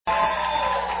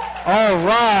All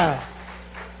right.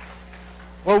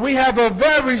 Well, we have a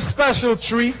very special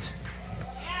treat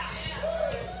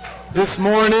this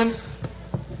morning.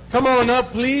 Come on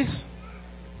up, please.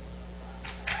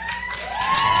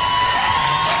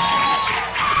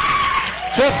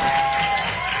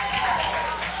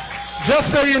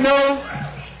 Just so you know,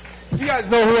 you guys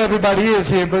know who everybody is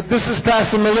here, but this is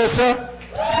Pastor Melissa,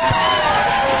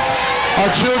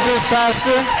 our children's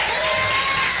pastor.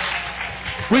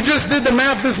 We just did the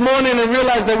math this morning and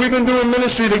realized that we've been doing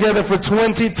ministry together for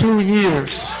 22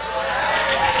 years.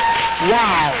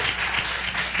 Wow.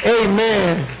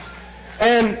 Amen.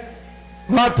 And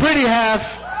my pretty half,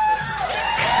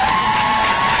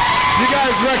 you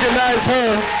guys recognize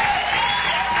her.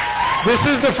 This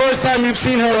is the first time you've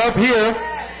seen her up here.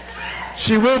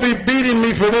 She will be beating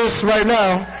me for this right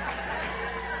now.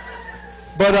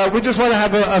 But we just want to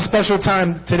have a special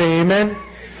time today. Amen.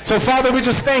 So, Father, we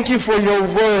just thank you for your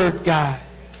word, God.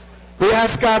 We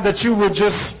ask, God, that you would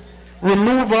just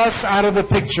remove us out of the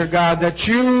picture, God, that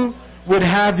you would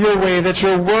have your way, that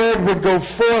your word would go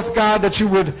forth, God, that you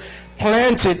would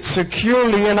plant it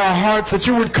securely in our hearts, that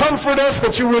you would comfort us,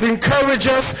 that you would encourage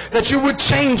us, that you would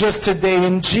change us today.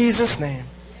 In Jesus' name,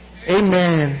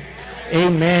 amen.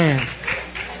 Amen.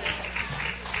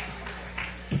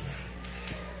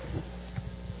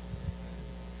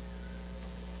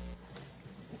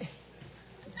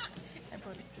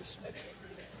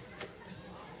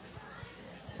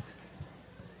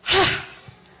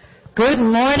 Good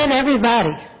morning,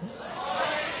 everybody.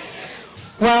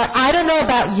 Well, I don't know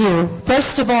about you.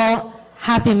 First of all,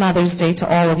 happy Mother's Day to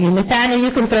all of you. Nathaniel,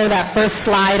 you can throw that first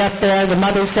slide up there, the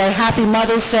Mother's Day. Happy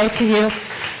Mother's Day to you.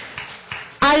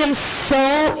 I am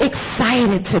so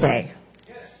excited today.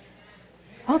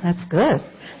 Oh, that's good.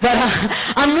 But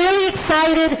I'm really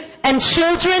excited. And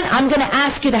children, I'm going to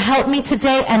ask you to help me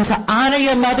today and to honor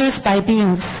your mothers by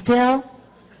being still,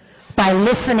 by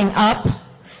listening up.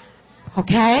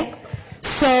 Okay?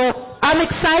 So I'm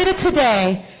excited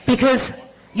today because,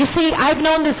 you see, I've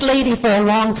known this lady for a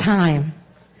long time.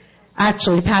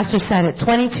 Actually, Pastor said it,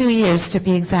 22 years to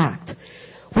be exact.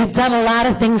 We've done a lot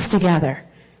of things together.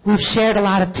 We've shared a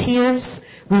lot of tears.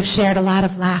 We've shared a lot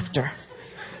of laughter.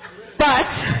 But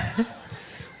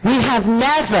we have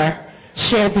never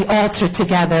shared the altar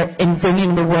together in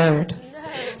bringing the word.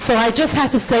 So I just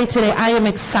have to say today, I am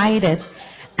excited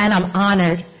and I'm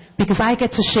honored because I get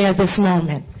to share this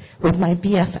moment with my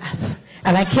BFF.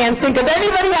 And I can't think of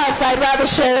anybody else I'd rather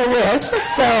share it with.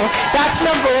 So that's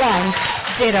number one.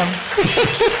 Ditto.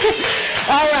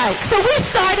 All right. So we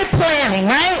started planning,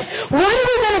 right? What are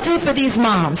we going to do for these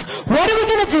moms? What are we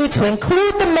going to do to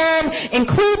include the men,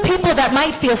 include people that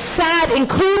might feel sad,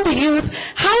 include the youth?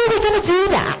 How are we going to do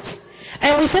that?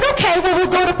 And we said, okay, well,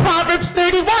 we'll go to Proverbs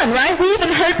 31, right? We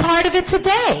even heard part of it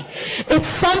today. It's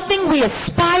something we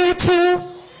aspire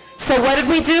to. So what did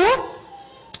we do?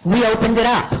 We opened it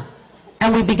up.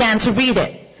 And we began to read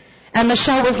it. And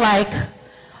Michelle was like,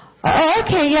 oh,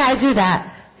 okay, yeah, I do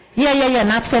that. Yeah,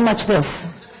 not so much this.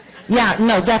 Yeah,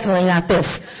 no, definitely not this.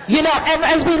 You know, and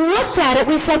as we looked at it,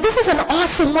 we said, this is an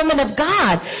awesome woman of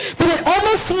God. But it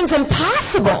almost seems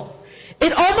impossible.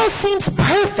 It almost seems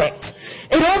perfect.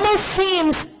 It almost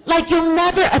seems like you'll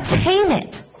never attain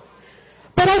it.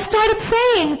 But I started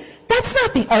saying, that's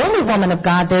not the only woman of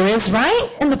God there is, right,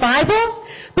 in the Bible?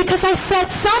 Because I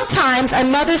said sometimes, and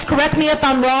mothers correct me if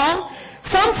I'm wrong,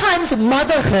 sometimes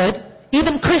motherhood,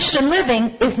 even Christian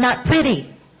living, is not pretty.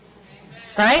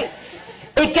 Right?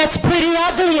 It gets pretty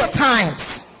ugly at times.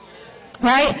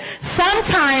 Right?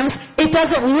 Sometimes it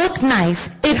doesn't look nice.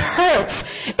 It hurts.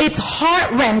 It's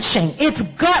heart-wrenching. It's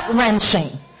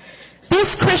gut-wrenching. This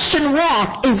Christian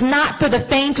walk is not for the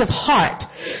faint of heart.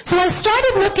 So I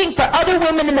started looking for other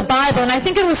women in the Bible, and I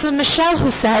think it was Michelle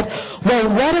who said, well,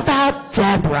 what about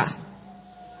Deborah?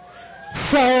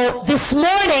 So this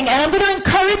morning, and I'm going to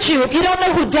encourage you, if you don't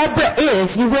know who Deborah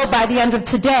is, you will by the end of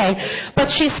today,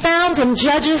 but she's found in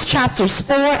Judges chapters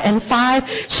 4 and 5.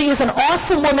 She is an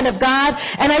awesome woman of God,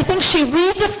 and I think she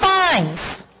redefines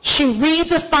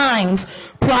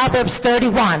Proverbs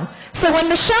 31. So when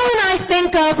Michelle and I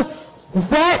think of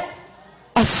what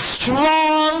a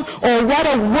strong, or what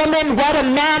a woman, what a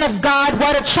man of God,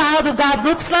 what a child of God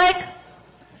looks like,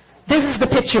 this is the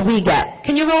picture we get.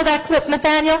 Can you roll that clip,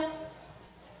 Nathaniel?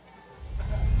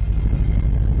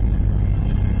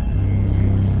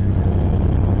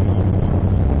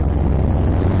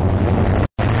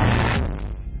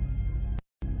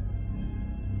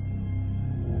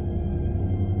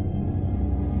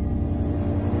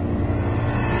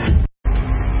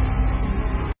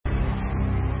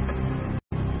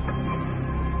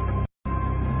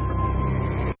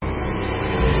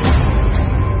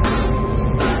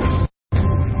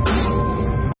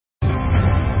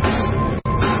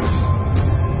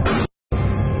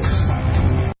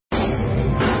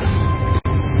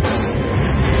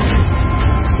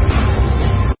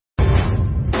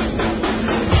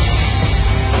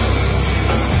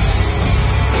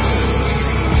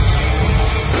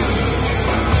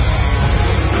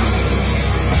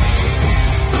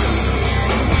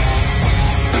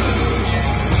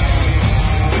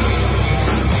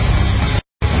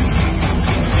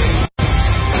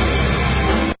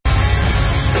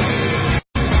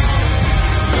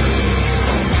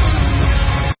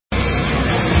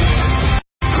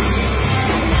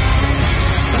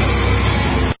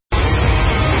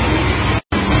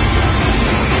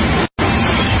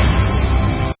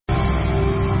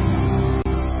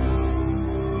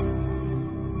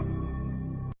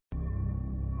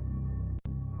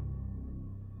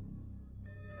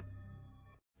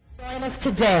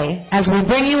 today as we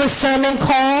bring you a sermon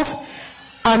called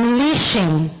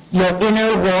Unleashing Your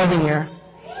Inner Warrior.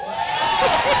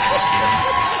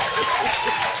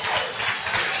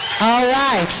 All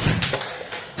right.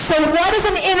 So what does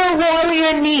an inner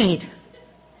warrior need?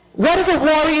 What does a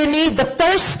warrior need? The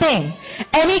first thing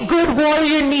any good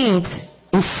warrior needs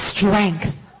is strength.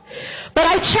 But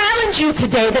I challenge you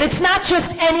today that it's not just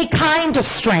any kind of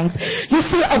strength. You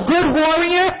see, a good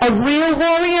warrior, a real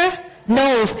warrior,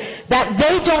 knows that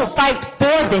they don't fight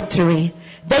for victory.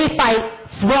 They fight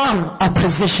from a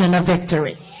position of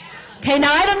victory. Okay,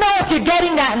 now I don't know if you're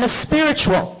getting that in the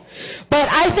spiritual. But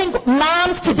I think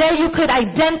moms today, you could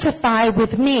identify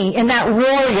with me in that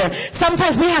warrior.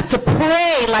 Sometimes we have to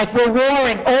pray like we're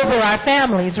warring over our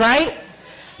families, right?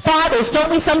 Fathers,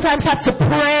 don't we sometimes have to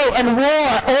pray and war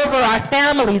over our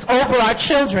families, over our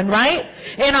children, right?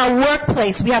 In our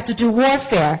workplace, we have to do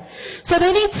warfare. So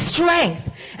they need strength.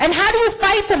 And how do you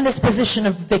fight from this position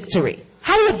of victory?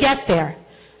 How do you get there?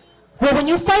 Well, when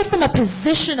you fight from a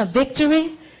position of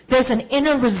victory, there's an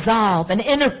inner resolve, an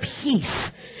inner peace.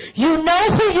 You know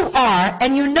who you are,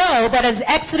 and you know that as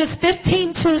Exodus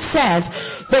 15:2 says,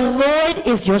 the Lord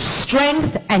is your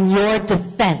strength and your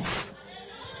defense.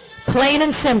 Plain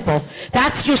and simple.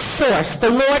 That's your source. The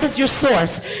Lord is your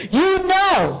source. You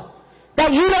know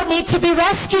that you don't need to be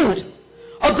rescued.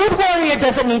 A good warrior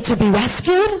doesn't need to be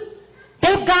rescued.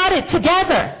 They've got it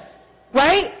together.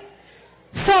 Right?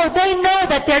 So they know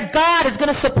that their God is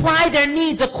going to supply their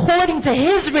needs according to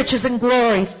His riches and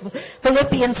glory.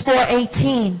 Philippians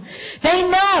 4:18. They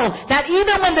know that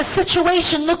even when the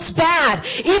situation looks bad,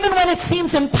 even when it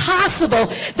seems impossible,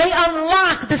 they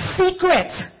unlock the secret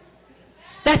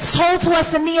that's told to us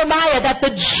in Nehemiah, that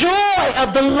the joy of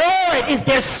the Lord is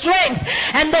their strength.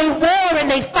 And they war and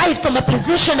they fight from a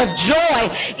position of joy,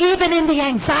 even in the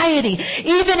anxiety,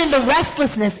 even in the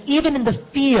restlessness, even in the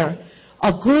fear.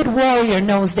 A good warrior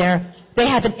knows they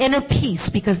have an inner peace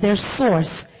because their source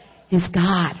is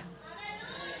God.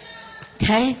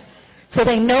 Okay? So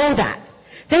they know that.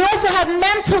 They also have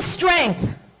mental strength.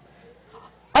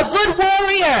 A good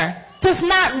warrior does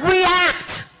not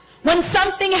react. When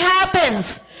something happens,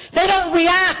 they don't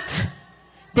react.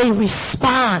 They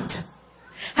respond.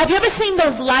 Have you ever seen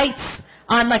those lights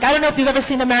on, like, I don't know if you've ever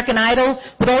seen American Idol,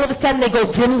 but all of a sudden they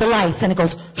go dim the lights and it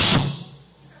goes,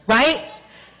 right?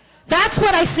 That's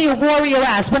what I see a warrior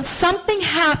as. When something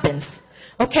happens,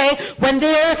 okay, when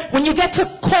you get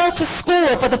called to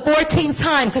school for the 14th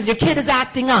time because your kid is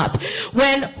acting up,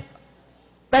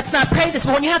 let's not pray this,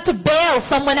 but when you have to bail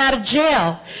someone out of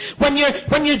jail, when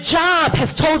your job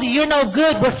has told you you're no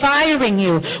good, we're firing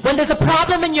you, when there's a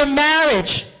problem in your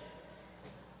marriage,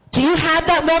 do you have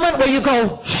that moment where you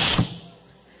go,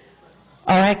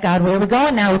 all right, God, where are we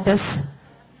going now with this?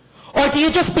 Or do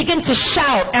you just begin to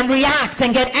shout and react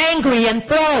and get angry and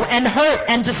throw and hurt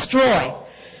and destroy?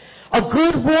 A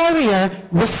good warrior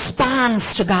responds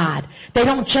to God. They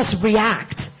don't just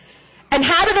react. And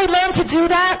how do they learn to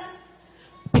do that?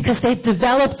 Because they've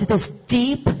developed this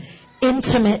deep,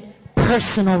 intimate,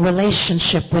 personal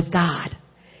relationship with God.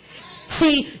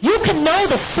 See, you can know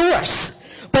the source,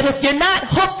 but if you're not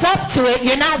hooked up to it,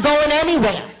 you're not going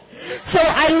anywhere. So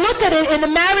I look at it in the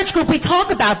marriage group, we talk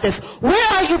about this. Where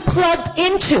are you plugged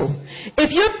into?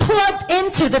 If you're plugged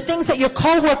into the things that your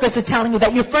coworkers are telling you,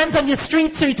 that your friends on your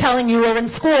streets are telling you or in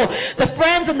school, the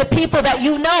friends and the people that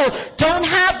you know don't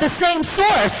have the same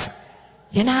source,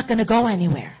 you're not going to go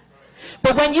anywhere.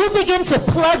 But when you begin to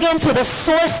plug into the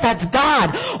source that's God,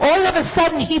 all of a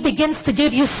sudden He begins to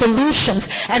give you solutions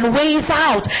and ways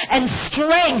out and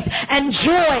strength and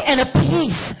joy and a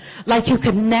peace like you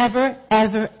could never,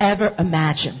 ever, ever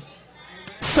imagine.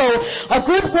 So a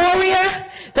good warrior,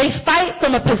 they fight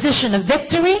from a position of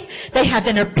victory. They have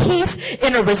inner peace,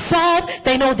 inner resolve.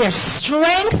 They know their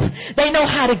strength. They know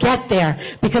how to get there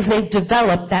because they've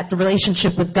developed that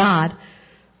relationship with God.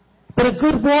 But a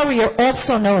good warrior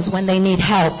also knows when they need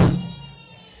help.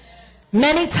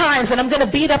 Many times, and I'm going to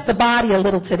beat up the body a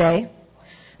little today,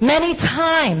 many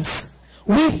times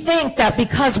we think that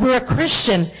because we're a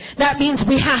Christian, that means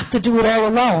we have to do it all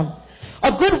alone.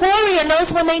 A good warrior knows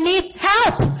when they need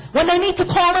help, when they need to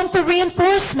call in for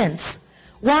reinforcements.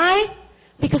 Why?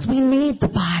 Because we need the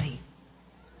body.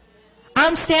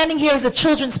 I'm standing here as a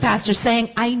children's pastor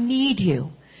saying, I need you.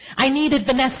 I needed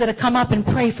Vanessa to come up and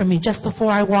pray for me just before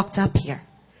I walked up here.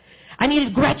 I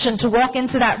needed Gretchen to walk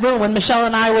into that room when Michelle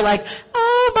and I were like,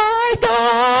 oh my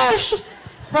gosh,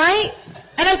 right?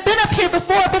 And I've been up here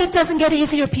before, but it doesn't get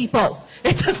easier, people.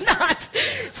 It does not.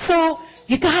 So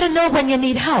you got to know when you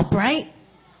need help, right?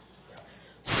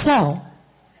 So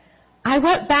I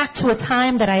went back to a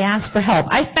time that I asked for help.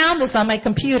 I found this on my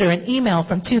computer, an email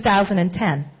from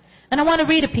 2010. And I want to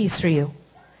read a piece for you.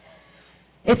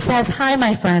 It says, "Hi,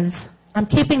 my friends. I'm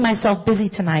keeping myself busy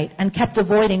tonight and kept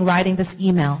avoiding writing this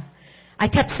email. I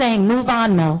kept saying, move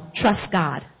on, Mo. Trust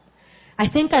God. I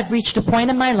think I've reached a point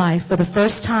in my life for the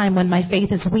first time when my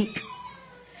faith is weak.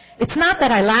 It's not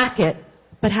that I lack it,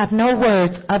 but have no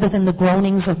words other than the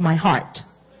groanings of my heart."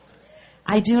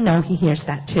 I do know he hears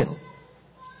that too.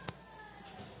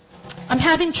 I'm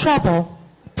having trouble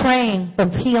praying for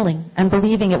healing and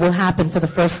believing it will happen for the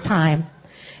first time.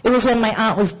 It was when my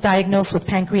aunt was diagnosed with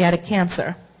pancreatic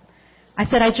cancer. I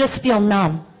said, I just feel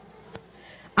numb.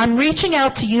 I'm reaching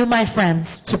out to you, my friends,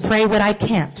 to pray what I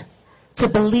can't, to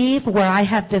believe where I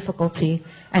have difficulty,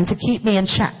 and to keep me in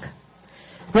check.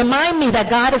 Remind me that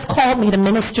God has called me to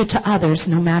minister to others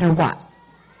no matter what.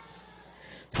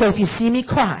 So if you see me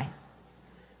cry,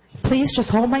 please just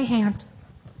hold my hand.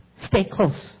 Stay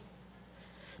close.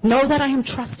 Know that I am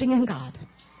trusting in God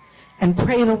and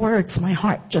pray the words my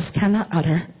heart just cannot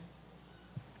utter.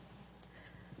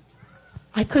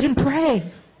 I couldn't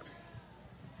pray.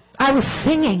 I was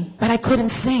singing, but I couldn't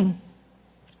sing.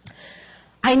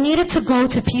 I needed to go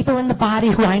to people in the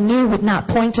body who I knew would not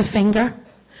point a finger,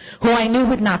 who I knew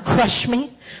would not crush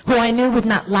me, who I knew would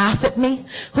not laugh at me,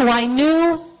 who I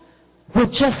knew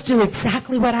would just do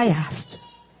exactly what I asked.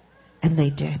 And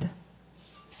they did.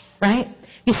 Right?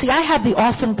 You see, I have the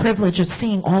awesome privilege of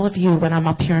seeing all of you when I'm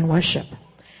up here in worship.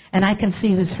 And I can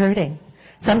see who's hurting.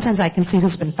 Sometimes I can see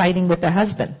who's been fighting with their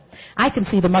husband. I can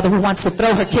see the mother who wants to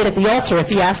throw her kid at the altar if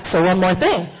he asks her one more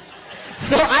thing.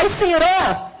 So I see it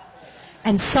all.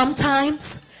 And sometimes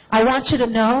I want you to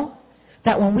know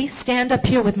that when we stand up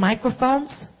here with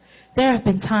microphones, there have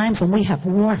been times when we have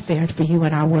warfared for you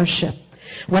in our worship.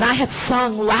 When I have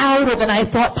sung louder than I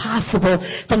thought possible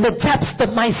from the depths of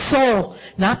my soul,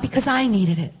 not because I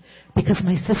needed it, because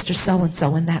my sister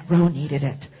so-and-so in that row needed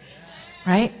it.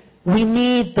 Right? We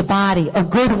need the body. A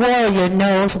good warrior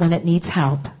knows when it needs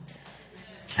help.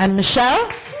 And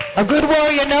Michelle, a good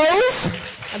warrior knows?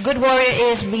 A good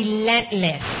warrior is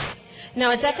relentless.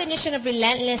 Now, a definition of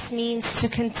relentless means to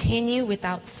continue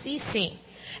without ceasing.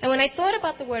 And when I thought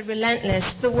about the word relentless,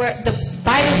 the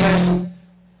Bible verse,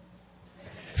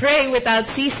 pray without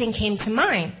ceasing, came to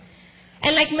mind.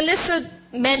 And like Melissa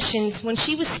mentions when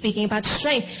she was speaking about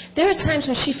strength, there are times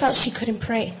when she felt she couldn't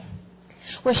pray,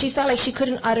 where she felt like she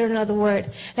couldn't utter another word,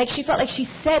 like she felt like she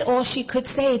said all she could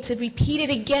say. To repeat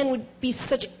it again would be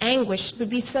such anguish, would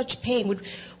be such pain,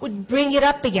 would bring it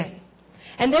up again.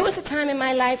 And there was a time in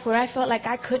my life where I felt like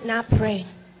I could not pray.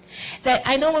 That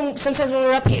I know sometimes when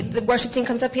we're up here, the worship team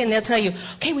comes up here and they'll tell you,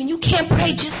 okay, when you can't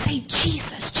pray, just say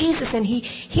Jesus, Jesus, and He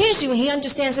hears you and He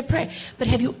understands the prayer. But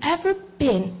have you ever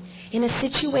been in a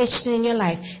situation in your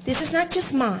life? This is not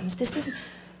just moms. This is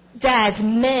dads,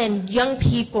 men, young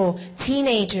people,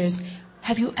 teenagers.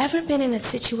 Have you ever been in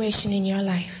a situation in your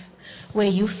life where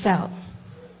you felt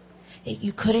that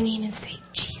you couldn't even say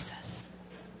Jesus?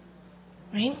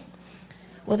 Right?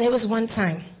 Well, there was one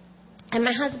time. And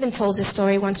my husband told this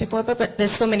story once before, but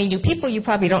there's so many new people, you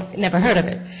probably never heard of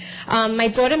it.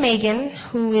 My daughter Megan,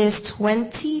 who is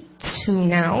 22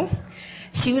 now,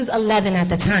 she was 11 at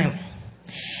the time.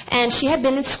 And she had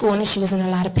been in school and she was in a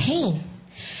lot of pain.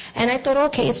 And I thought,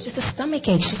 okay, it's just a stomach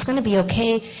ache. She's going to be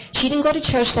okay. She didn't go to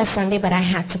church that Sunday, but I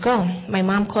had to go. My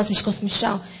mom calls me. She goes,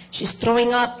 Michelle, she's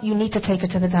throwing up. You need to take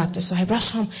her to the doctor. So I rush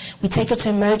home. We take her to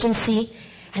emergency,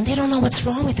 and they don't know what's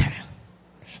wrong with her.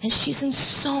 And she's in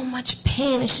so much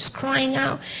pain, and she's crying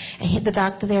out. And the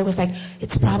doctor there was like,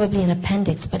 it's probably an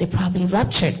appendix, but it probably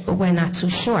ruptured, but we're not too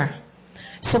sure.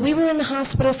 So we were in the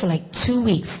hospital for like 2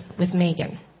 weeks with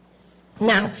Megan.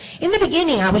 Now, in the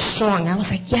beginning, I was strong. I was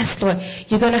like, yes, Lord,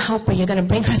 you're going to help her. You're going to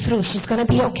bring her through. She's going to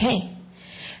be okay.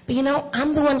 But you know,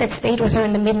 I'm the one that stayed with her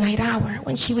in the midnight hour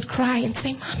when she would cry and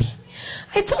say, Mommy,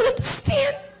 I don't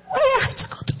understand why I have to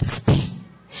go through this pain.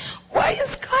 Why is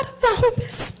God allowing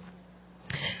this?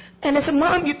 And as a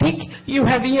mom, you think you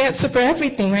have the answer for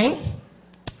everything, right?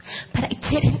 But I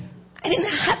didn't. I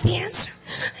didn't have the answer.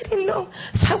 I didn't know.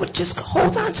 So I would just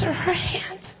hold on to her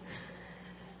hand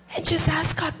and just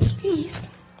ask God, please.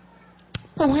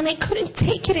 But when I couldn't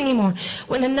take it anymore,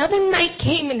 when another night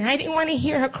came and I didn't want to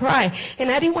hear her cry, and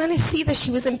I didn't want to see that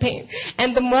she was in pain,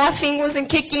 and the morphine wasn't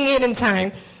kicking in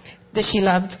time that she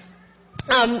loved,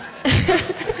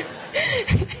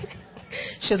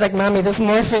 she was like, Mommy, this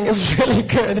morphine is really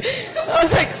good. I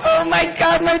was like, oh my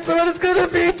God, my daughter's going to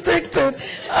be addicted.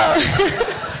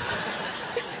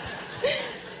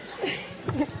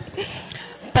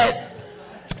 But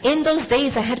in those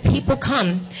days, I had people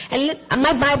come, and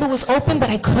my Bible was open, but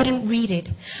I couldn't read it.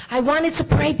 I wanted to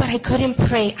pray, but I couldn't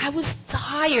pray. I was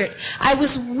tired. I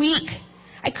was weak.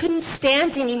 I couldn't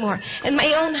stand anymore. And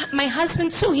my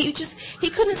husband too, he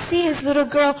couldn't see his little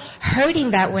girl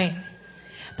hurting that way.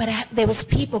 But there was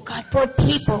people. God brought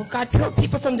people. God brought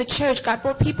people from the church. God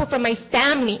brought people from my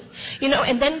family.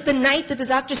 And then the night that the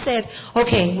doctor said,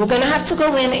 okay, we're going to have to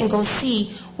go in and go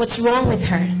see what's wrong with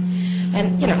her.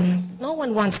 And, no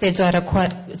one wants their child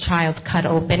cut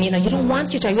open. You don't want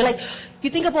your child.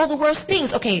 You think of all the worst things.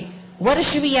 Okay, what if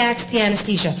she reacts to the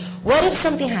anesthesia? What if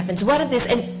something happens? What if this?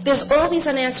 And there's all these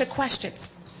unanswered questions.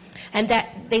 And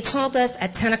that they told us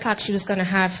at 10 o'clock she was going to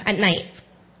have, at night,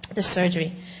 the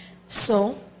surgery.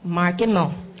 So, Mark and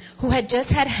Mo, who had just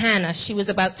had Hannah, she was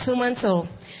about 2 months old.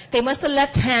 They must have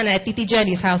left Hannah at Titi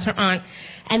Jenny's house, her aunt,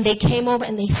 and they came over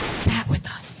and they sat with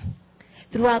us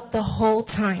throughout the whole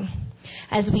time.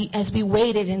 As we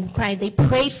waited and cried, they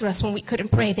prayed for us when we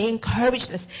couldn't pray. They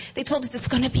encouraged us. They told us it's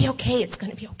going to be okay, it's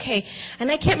going to be okay. And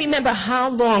I can't remember how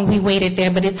long we waited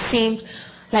there, but it seemed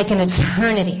like an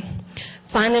eternity.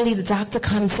 Finally, the doctor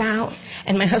comes out,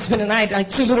 and my husband and I, like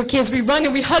two little kids, we run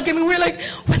and we hug him, and we're like,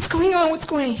 what's going on? What's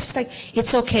going on? She's like,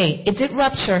 it's okay. It did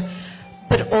rupture,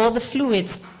 but all the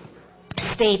fluids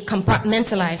stayed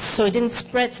compartmentalized, so it didn't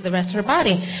spread to the rest of her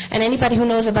body. And anybody who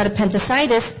knows about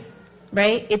appendicitis,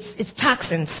 right, it's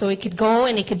toxins, so it could go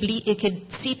and it could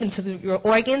seep into your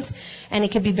organs, and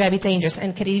it could be very dangerous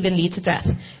and could even lead to death.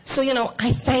 So,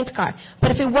 I thanked God.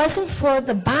 But if it wasn't for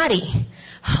the body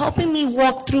helping me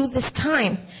walk through this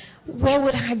time, where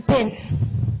would I have been?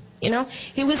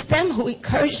 It was them who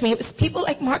encouraged me. It was people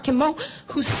like Mark and Mo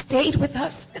who stayed with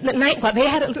us in the night while they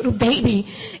had a little baby.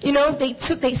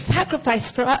 They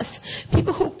sacrificed for us.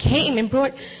 People who came and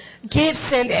brought gifts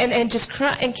and just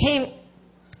came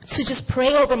to just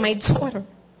pray over my daughter.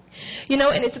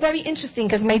 And it's very interesting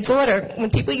because my daughter, when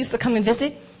people used to come and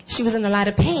visit, she was in a lot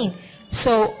of pain.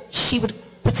 So she would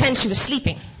pretend she was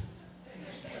sleeping.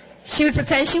 She would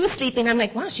pretend she was sleeping. I'm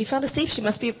like, wow, she fell asleep. She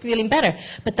must be feeling better.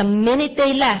 But the minute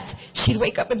they left, she'd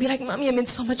wake up and be like, Mommy, I'm in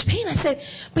so much pain. I said,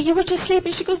 but you were just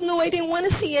sleeping. She goes, no, I didn't want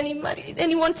to see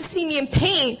anyone to see me in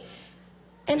pain.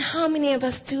 And how many of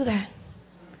us do that?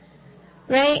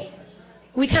 Right?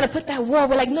 We kind of put that wall.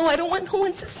 We're like, no, I don't want no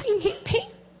one to see me in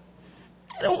pain.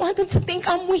 I don't want them to think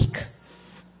I'm weak.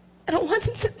 I don't want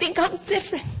them to think I'm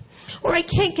different or I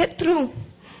can't get through.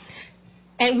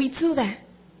 And we do that.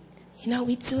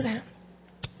 We do that.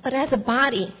 But as a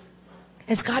body,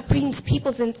 as God brings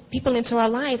people into our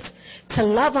lives to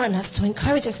love on us, to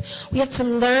encourage us, we have to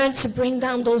learn to bring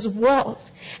down those walls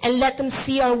and let them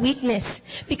see our weakness.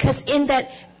 Because in that,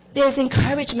 there's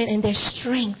encouragement and there's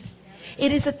strength.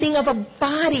 It is a thing of a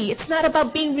body. It's not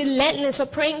about being relentless or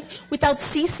praying without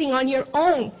ceasing on your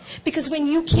own. Because when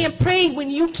you can't pray, when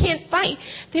you can't fight,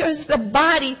 there is the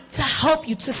body to help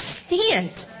you to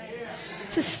stand.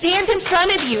 To stand in front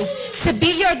of you, to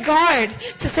be your guard,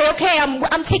 to say, okay,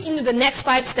 I'm taking you the next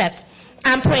 5 steps.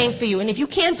 I'm praying for you. And if you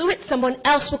can't do it, someone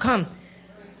else will come.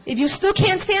 If you still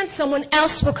can't stand, someone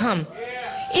else will come.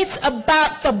 It's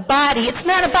about the body. It's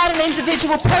not about an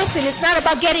individual person. It's not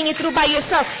about getting it through by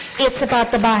yourself. It's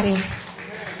about the body.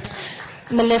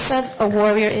 Melissa, a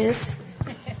warrior is?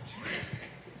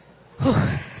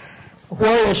 A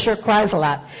warrior sure cries a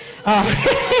lot.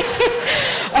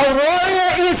 A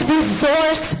warrior is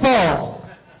resourceful.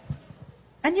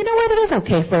 And you know what? It is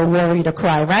okay for a warrior to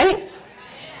cry, right?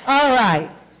 All right.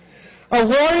 A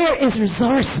warrior is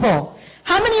resourceful.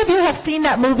 How many of you have seen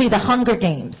that movie, The Hunger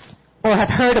Games? Or have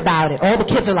heard about it? All the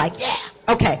kids are like, yeah.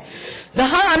 Okay.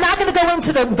 I'm not going to go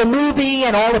into the movie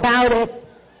and all about it.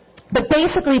 But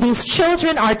basically, these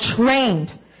children are trained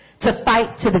to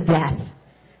fight to the death.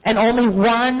 And only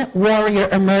one warrior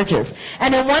emerges.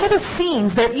 And in one of the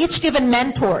scenes, they're each given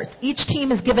mentors. Each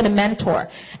team is given a mentor.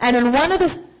 And in one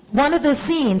of the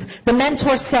scenes, the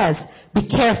mentor says, be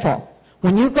careful.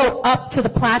 When you go up to the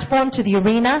platform, to the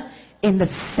arena, in the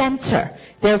center,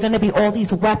 there are going to be all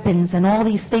these weapons and all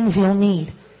these things you'll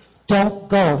need. Don't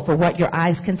go for what your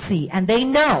eyes can see. And they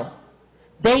know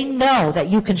that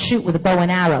you can shoot with a bow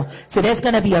and arrow. So there's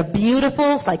going to be a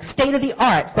beautiful, like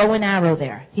state-of-the-art bow and arrow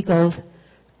there. He goes,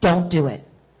 don't do it.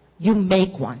 You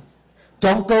make one.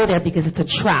 Don't go there because it's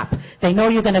a trap. They know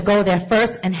you're going to go there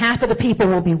first, and half of the people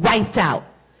will be wiped out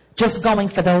just going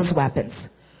for those weapons.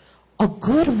 A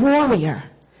good warrior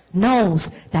knows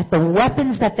that the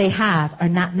weapons that they have are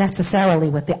not necessarily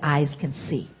what the eyes can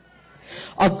see.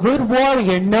 A good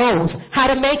warrior knows how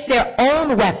to make their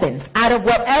own weapons out of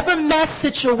whatever mess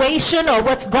situation or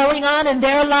what's going on in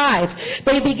their lives.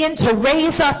 They begin to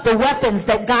raise up the weapons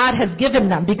that God has given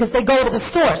them because they go to the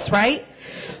source, right?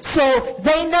 So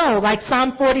they know, like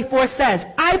Psalm 44 says,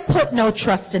 I put no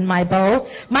trust in my bow.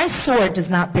 My sword does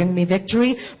not bring me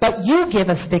victory, but you give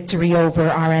us victory over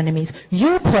our enemies.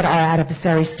 You put our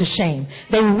adversaries to shame.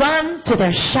 They run to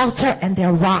their shelter and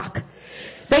their rock.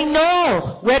 They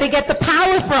know where to get the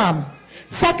power from.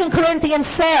 2 Corinthians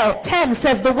 10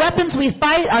 says, the weapons we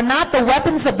fight are not the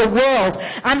weapons of the world.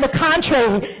 On the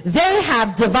contrary, they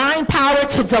have divine power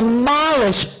to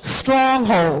demolish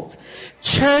strongholds.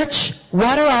 Church,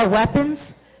 what are our weapons?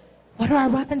 What are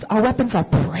our weapons? Our weapons are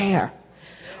prayer.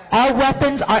 Our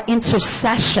weapons are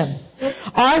intercession.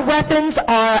 Our weapons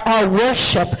are our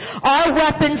worship. Our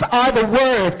weapons are the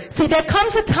Word. See, there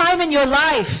comes a time in your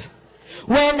life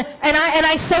when, and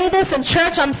I say this in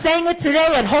church, I'm saying it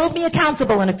today, and hold me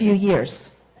accountable in a few years.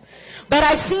 But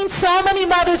I've seen so many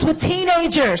mothers with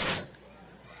teenagers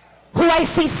who I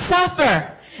see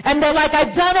suffer. And they're like,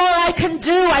 I've done all I can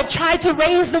do. I've tried to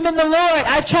raise them in the Lord.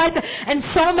 And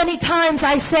so many times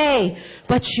I say,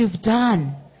 but you've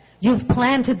done. You've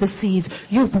planted the seeds.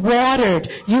 You've watered.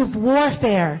 You've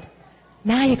warfared.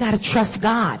 Now you got to trust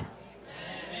God.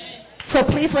 So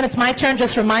please, when it's my turn,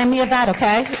 just remind me of that,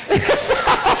 okay?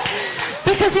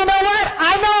 Because you know what?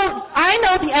 I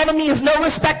know the enemy is no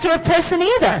respecter of person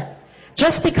either.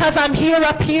 Just because I'm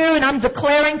up here and I'm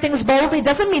declaring things boldly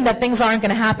doesn't mean that things aren't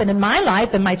going to happen in my life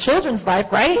and my children's life,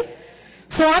 right?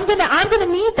 So I'm going to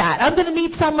need that. I'm going to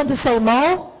need someone to say,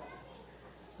 Mo,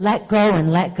 let go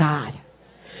and let God.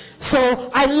 So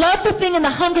I love the thing in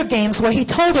the Hunger Games where he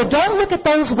told her, don't look at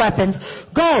those weapons.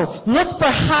 Go, look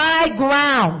for high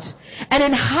ground. And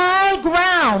in high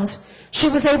ground,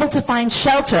 she was able to find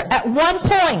shelter. At one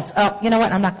point, you know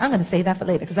what? I'm going to say that for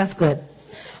later because that's good.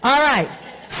 All right.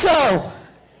 So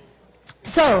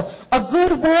a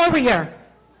good warrior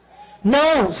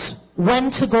knows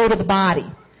when to go to the body.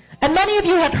 And many of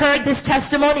you have heard this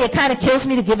testimony. It kind of kills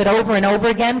me to give it over and over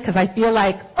again because I feel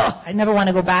like, I never want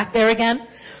to go back there again.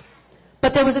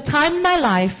 But there was a time in my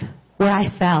life where I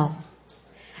fell.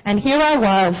 And here I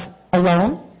was,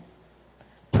 alone,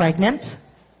 pregnant,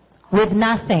 with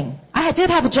nothing. I did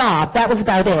have a job. That was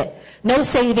about it. No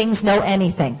savings, no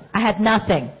anything. I had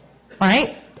nothing.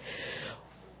 Right?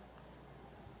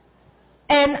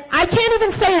 And I can't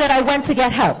even say that I went to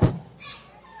get help.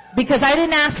 Because I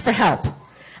didn't ask for help.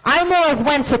 I more of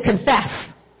went to confess.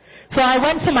 So I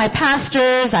went to my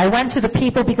pastors, I went to the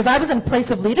people, because I was in a place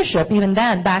of leadership even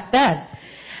then, back then.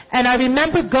 And I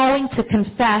remember going to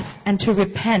confess and to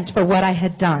repent for what I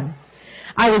had done.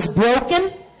 I was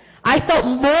broken. I felt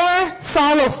more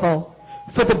sorrowful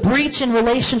for the breach in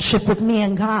relationship with me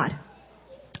and God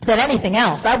than anything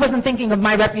else. I wasn't thinking of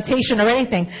my reputation or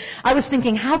anything. I was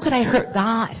thinking, how could I hurt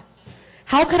God?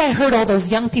 How could I hurt all those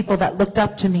young people that looked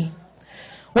up to me?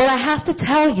 Well, I have to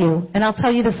tell you, and I'll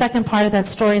tell you the second part of that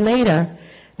story later,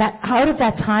 that out of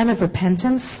that time of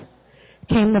repentance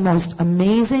came the most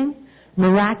amazing,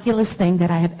 miraculous thing that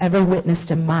I have ever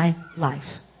witnessed in my life.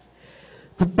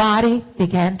 The body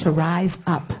began to rise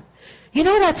up. You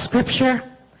know that scripture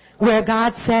where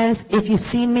God says, if you've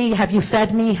seen me, have you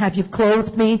fed me, have you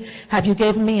clothed me, have you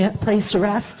given me a place to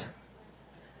rest?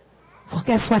 Well,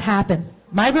 guess what happened?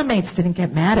 My roommates didn't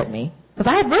get mad at me, because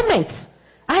I had roommates.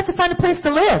 I had to find a place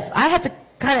to live. I had to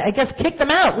kick them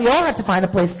out. We all had to find a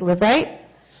place to live, right?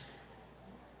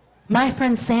 My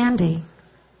friend Sandy,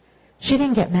 she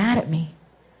didn't get mad at me.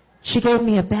 She gave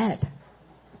me a bed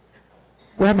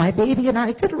where my baby and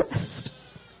I could rest.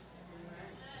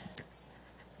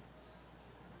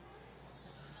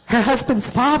 Her husband's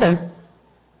father,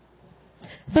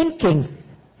 thinking,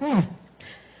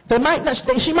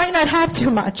 she might not have too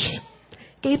much,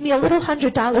 gave me a little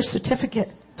 $100 certificate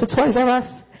to Toys R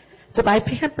Us to buy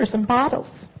Pampers and bottles.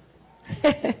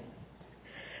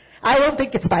 I don't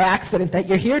think it's by accident that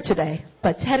you're here today,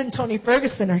 but Ted and Tony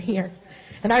Ferguson are here.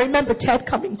 And I remember Ted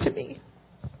coming to me.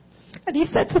 And he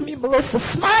said to me, Melissa,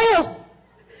 smile.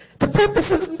 The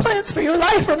purposes and plans for your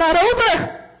life are not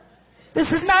over. This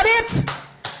is not it.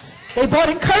 They brought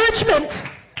encouragement.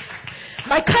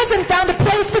 My cousin found a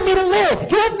place for me to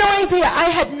live. You have no idea. I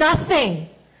had nothing.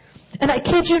 And I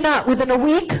kid you not, within a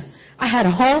week, I had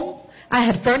a home. I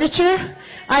had furniture.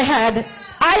 I had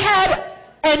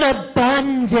an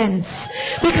abundance.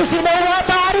 Because you know what,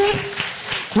 body?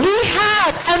 We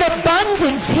have an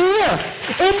abundance here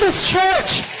in this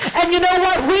church. And you know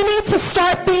what? We need to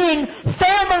start being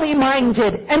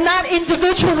family-minded and not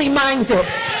individually minded.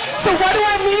 So what do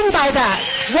I mean by that?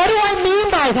 What do I mean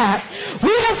by that?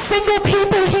 We have single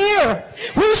people here.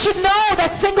 We should know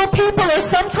that single people are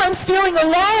sometimes feeling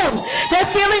alone. They're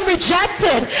feeling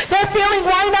rejected. They're feeling,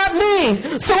 why not me?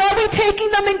 So are we taking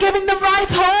them and giving them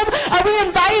rides home? Are we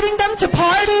inviting them to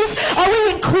parties? Are we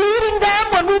including them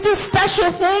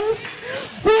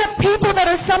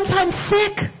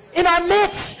sick in our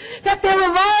midst, that they're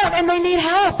alone and they need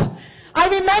help. I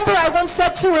remember I once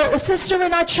said to a sister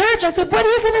in our church, I said, what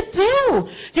are you going to do?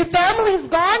 Your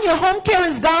family's gone, your home care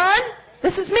is gone.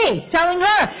 This is me telling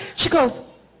her. She goes,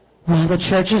 well, the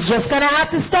church is just going to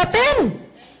have to step in.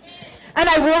 And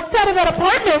I walked out of that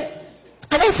apartment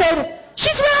and I said,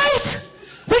 she's right.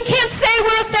 We can't say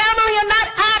we're a family and not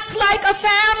act like a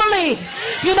family.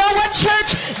 You know what,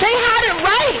 church? They had it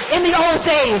right in the old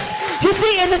days. You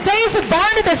see, in the days of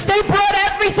Barnabas, they brought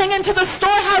everything into the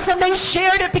storehouse and they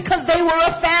shared it because they were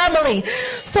a family.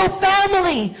 So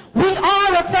family, we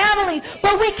are a family,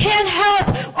 but we can't help.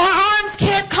 Our arms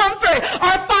can't comfort.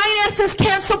 Our finances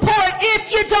can't support if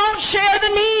you don't share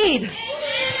the need.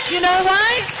 You know why?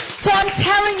 So I'm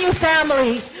telling you,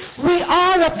 family, we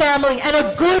are a family, and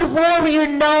a good warrior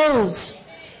knows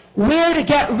where to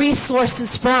get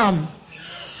resources from.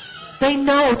 They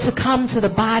know to come to the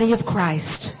body of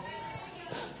Christ.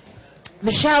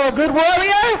 Michelle, a good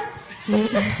warrior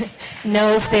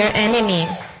knows their enemy.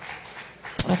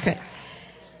 Okay.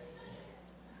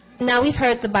 Now we've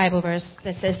heard the Bible verse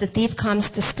that says the thief comes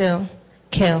to steal,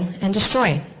 kill, and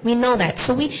destroy. We know that.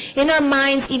 So we, in our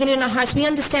minds, even in our hearts, we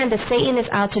understand that Satan is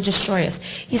out to destroy us.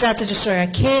 He's out to destroy our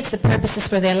kids, the purposes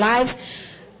for their lives.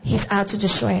 He's out to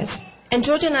destroy us. And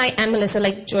George and I, and Melissa,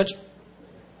 like George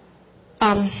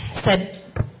said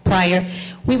prior,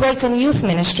 we worked in youth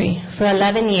ministry for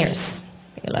 11 years.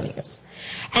 11 years.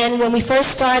 And when we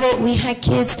first started, we had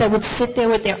kids that would sit there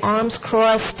with their arms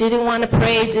crossed, didn't want to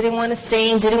pray, didn't want to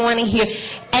sing, didn't want to hear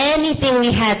anything we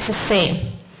had to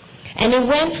say. And it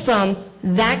went from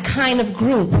that kind of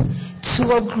group to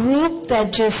a group that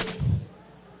just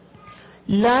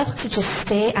loved to just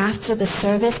stay after the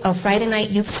service, of Friday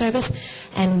night youth service,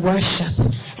 and worship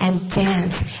and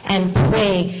dance and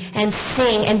pray and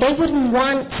sing. And they wouldn't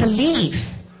want to leave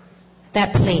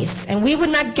that place. And we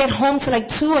would not get home till like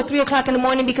 2 or 3 o'clock in the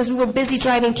morning because we were busy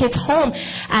driving kids home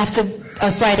after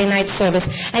a Friday night service.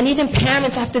 And even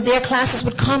parents after their classes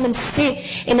would come and sit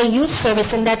in a youth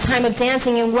service in that time of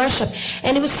dancing and worship.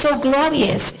 And it was so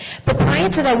glorious. But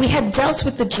prior to that, we had dealt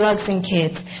with the drugs in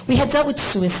kids. We had dealt with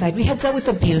suicide. We had dealt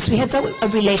with abuse. We had dealt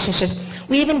with relationships.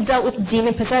 We even dealt with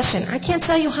demon possession. I can't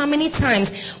tell you how many times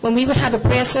when we would have a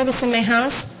prayer service in my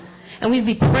house and we'd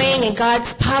be praying and God's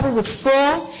power would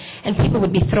fall, and people would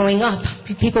be throwing up.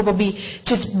 People would be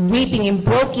just weeping and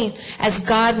broken as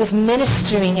God was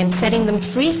ministering and setting them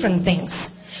free from things.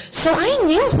 So I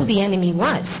knew who the enemy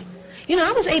was. You know,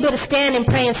 I was able to stand and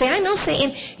pray and say, I know, Satan,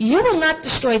 you will not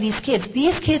destroy these kids.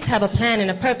 These kids have a plan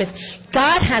and a purpose.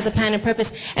 God has a plan and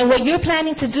purpose. And what you're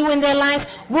planning to do in their lives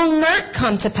will not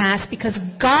come to pass because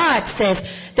God says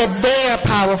that they are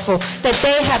powerful, that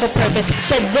they have a purpose,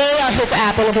 that they are his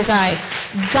apple of his eye.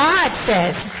 God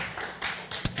says.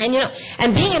 And, you know,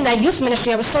 and being in that youth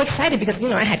ministry, I was so excited because, you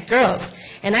know, I had girls.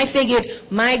 And I figured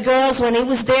my girls, when it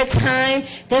was their time,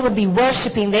 they would be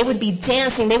worshiping, they would be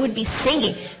dancing, they would be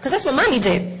singing. Because that's what mommy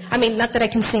did. I mean, not that I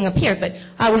can sing up here, but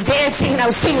I was dancing and I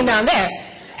was singing down there.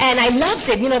 And I loved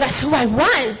it. You know, that's who I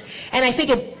was. And I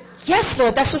figured, yes,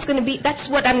 Lord, that's what's going to be, that's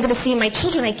what I'm going to see in my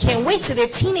children. I can't wait till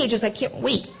they're teenagers. I can't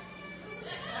wait.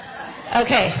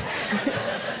 Okay.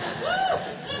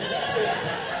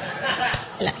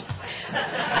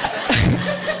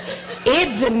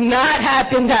 It did not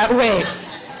happen that way.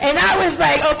 And I was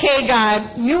like, okay,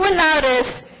 God, you allowed us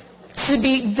to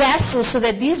be vessels so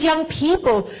that these young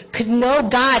people could know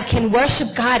God, can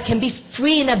worship God, can be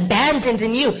free and abandoned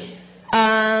in you.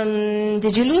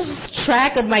 Did you lose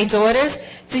track of my daughters?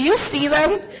 Do you see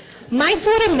them? My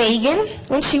daughter Megan,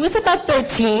 when she was about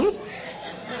 13,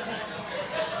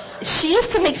 she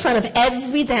used to make fun of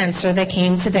every dancer that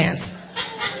came to dance.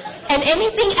 And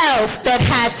anything else that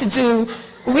had to do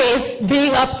with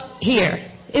being up here.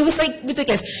 It was like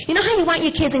ridiculous. You know how you want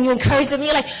your kids and you encourage them?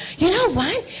 You're like, you know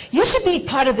what? You should be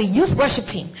part of the youth worship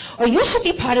team. Or you should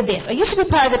be part of this. Or you should be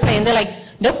part of the play. And they're like,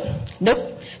 nope,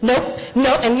 nope, nope,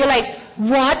 nope. And you're like,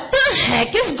 what the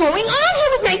heck is going on here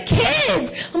with my kids?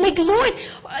 I'm like, Lord,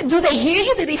 do they hear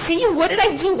you? Did they see you? What did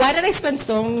I do? Why did I spend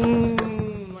so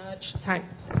much time?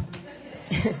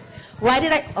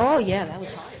 Oh yeah, that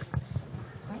was hard.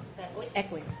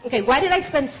 Echoing. Okay, why did I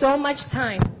spend so much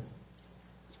time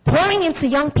pouring into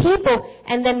young people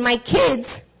and then my kids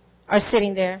are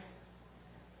sitting there,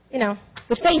 you know,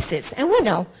 with faces? And we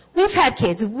know. We've had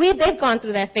kids. They've gone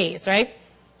through that phase, right?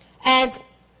 And,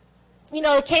 you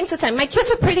know, it came to a time. My kids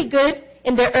were pretty good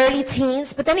in their early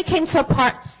teens, but then it came to a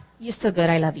part, you're still good,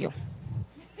 I love you.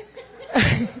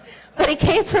 But it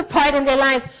came to a part in their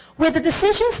lives where the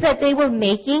decisions that they were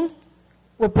making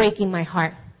were breaking my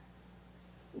heart.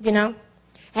 You know?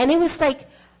 And it was like,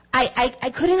 I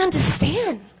couldn't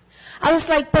understand. I was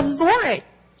like, but Lord,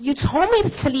 you told me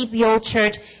to leave the old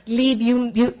church, leave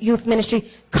youth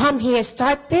ministry, come here,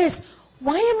 start this.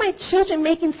 Why are my children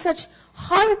making such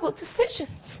horrible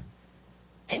decisions?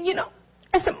 And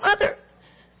as a mother,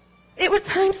 there were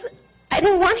times I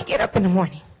didn't want to get up in the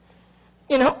morning.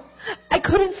 I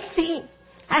couldn't see.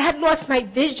 I had lost my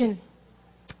vision.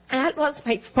 I had lost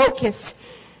my focus.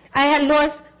 I had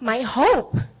lost my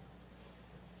hope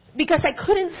because I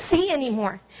couldn't see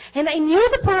anymore. And I knew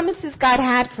the promises God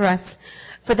had for us,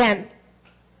 for them.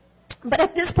 But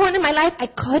at this point in my life, I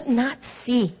could not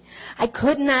see. I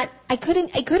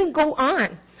couldn't go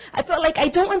on. I felt like I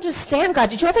don't understand, God.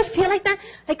 Did you ever feel like that?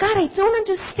 Like, God, I don't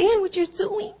understand what you're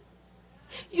doing.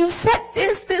 You said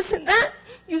this, and that.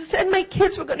 You said my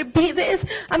kids were going to be this.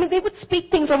 I mean, they would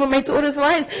speak things over my daughter's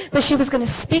lives that she was going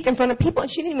to speak in front of people,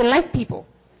 and she didn't even like people.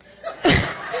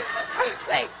 I was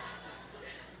like,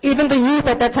 even the youth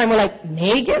at that time were like,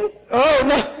 Megan? Oh,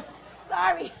 no.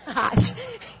 Sorry.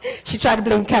 She tried to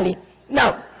blame Kelly.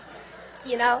 No.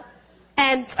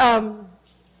 And,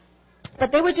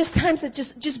 but there were just times that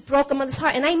just broke a mother's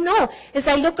heart. And I know, as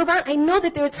I look around, I know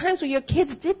that there were times where your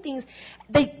kids did things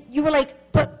that you were like,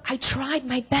 but I tried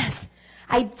my best.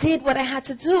 I did what I had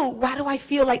to do. Why do I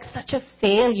feel like such a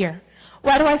failure?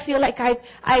 Why do I feel like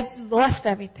I've lost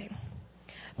everything?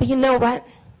 But you know what?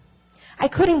 I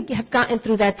couldn't have gotten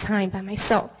through that time by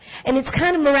myself. And it's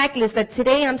kind of miraculous that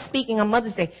today I'm speaking on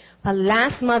Mother's Day. But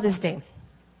last Mother's Day,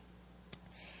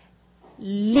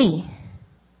 Lee,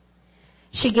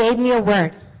 she gave me a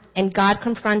word, and God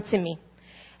confronted me.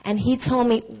 And he told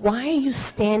me, why are you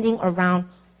standing around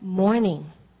mourning?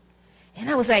 And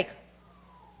I was like,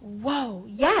 whoa,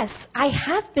 yes, I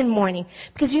have been mourning.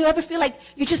 Because you ever feel like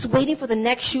you're just waiting for the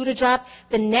next shoe to drop,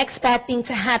 the next bad thing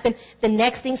to happen, the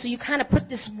next thing. So you kind of put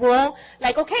this wall,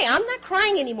 like, okay, I'm not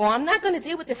crying anymore. I'm not going to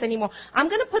deal with this anymore. I'm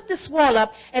going to put this wall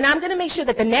up, and I'm going to make sure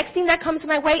that the next thing that comes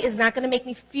my way is not going to make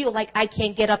me feel like I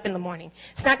can't get up in the morning.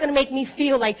 It's not going to make me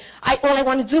feel like all I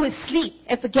want to do is sleep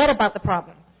and forget about the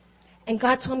problem. And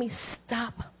God told me,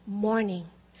 stop mourning.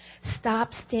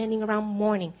 Stop standing around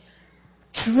mourning.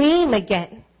 Dream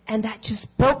again. And that just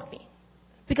broke me.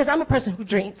 Because I'm a person who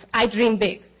dreams. I dream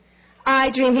big. I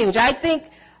dream huge. I think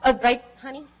of, right,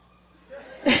 honey?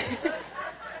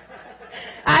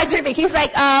 I dream big. He's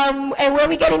like, and where are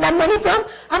we getting that money from?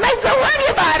 I'm like, don't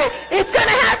worry about it. It's going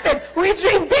to happen. We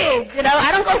dream big.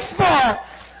 I don't go small.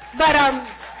 But,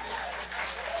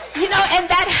 and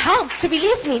that helped to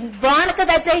release me. Veronica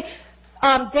that day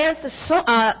danced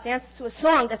to a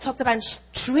song that talked about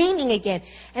dreaming again.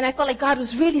 And I felt like God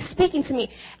was really speaking to me.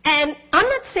 And I'm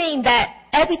not saying that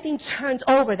everything turned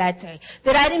over that day,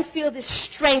 that I didn't feel this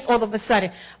strength all of a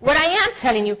sudden. What I am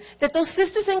telling you, that those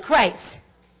sisters in Christ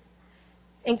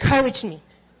encouraged me,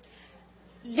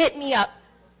 lit me up,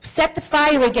 set the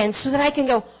fire again so that I can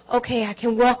go, okay, I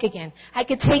can walk again. I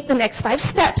can take the next 5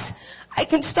 steps. I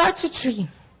can start to dream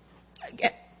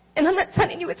again. And I'm not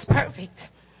telling you it's perfect.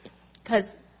 Because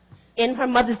in her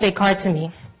Mother's Day card to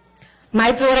me,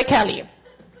 my daughter Kelly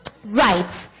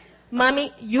writes,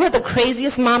 Mommy, you are the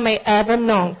craziest mom I ever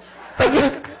known. But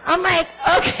I'm like,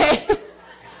 okay.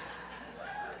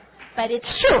 But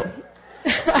it's true.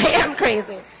 I am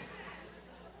crazy.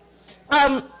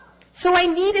 So I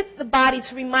needed the body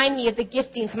to remind me of the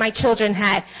giftings my children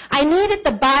had. I needed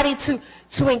the body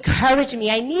to encourage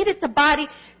me. I needed the body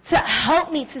to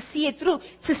help me to see it through,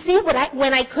 to see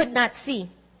when I could not see.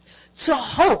 To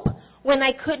hope when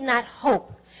I could not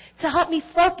hope. To help me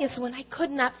focus when I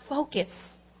could not focus.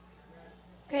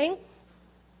 Okay?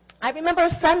 I remember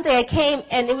Sunday I came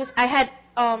and I had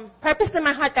purpose in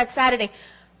my heart that Saturday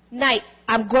night.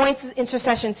 I'm going to the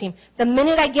intercession team. The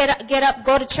minute I get up,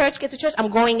 get to church,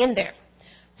 I'm going in there.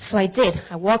 So I did.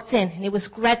 I walked in and it was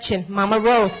Gretchen, Mama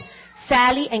Rose,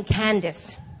 Sally, and Candace.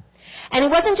 And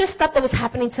it wasn't just stuff that was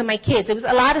happening to my kids. It was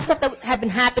a lot of stuff that had been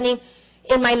happening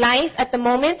in my life at the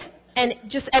moment. And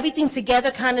just everything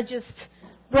together kind of just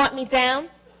brought me down.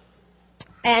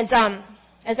 And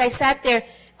as I sat there,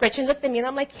 Gretchen looked at me and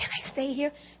I'm like, can I stay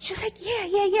here? She was like,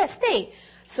 yeah, stay.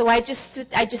 So I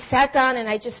just sat down and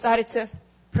I just started to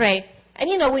pray. And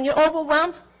when you're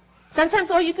overwhelmed,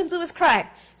 sometimes all you can do is cry.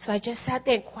 So I just sat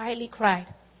there and quietly cried.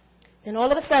 Then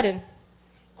all of a sudden,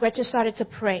 Gretchen started to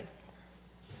pray.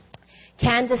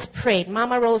 Candace prayed.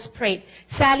 Mama Rose prayed.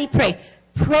 Sally prayed.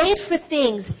 Prayed for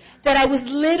things that I was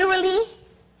literally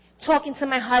talking to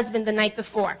my husband the night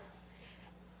before.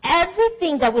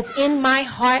 Everything that was in my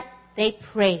heart, they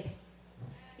prayed.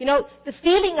 The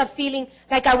feeling of feeling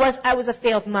like I was a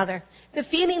failed mother. The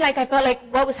feeling like I felt like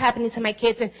what was happening to my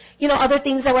kids and, other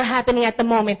things that were happening at the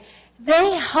moment.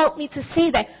 They helped me to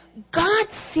see that God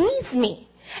sees me.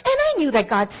 And I knew that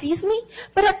God sees me,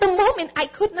 but at the moment, I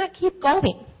could not keep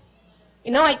going.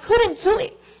 I couldn't do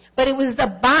it. But it was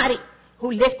the body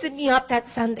who lifted me up that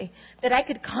Sunday, that I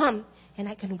could come and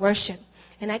I can worship.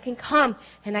 And I can come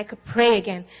and I could pray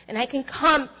again. And I can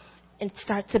come and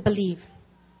start to believe.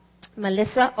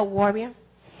 Melissa, a warrior.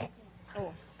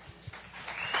 Oh.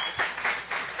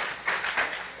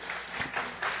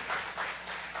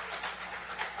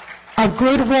 A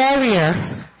good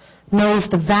warrior knows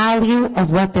the value of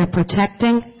what they're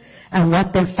protecting and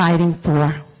what they're fighting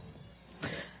for.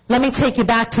 Let me take you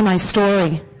back to my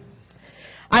story.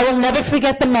 I will never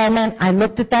forget the moment I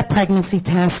looked at that pregnancy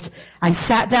test. I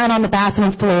sat down on the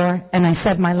bathroom floor and I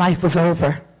said my life was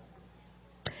over.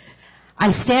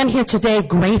 I stand here today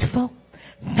grateful,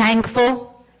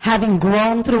 thankful, having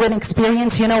grown through an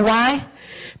experience. You know why?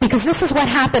 Because this is what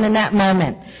happened in that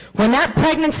moment. When that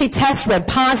pregnancy test read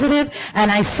positive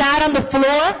and I sat on the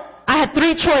floor, I had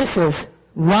 3 choices.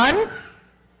 Run,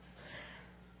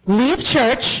 leave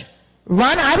church,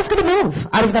 run. I was going to move.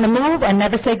 I was going to move and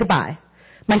never say goodbye.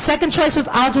 My second choice was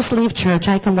I'll just leave church.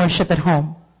 I can worship at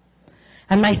home.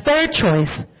 And my third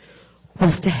choice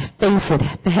was to face it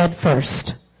head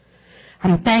first.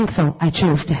 I'm thankful I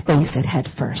chose to face it head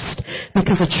first.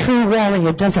 Because a true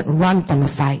warrior doesn't run from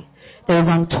a fight. They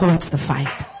run towards the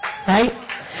fight. Right?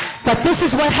 But this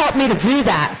is what helped me to do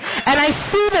that. And I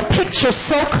see the picture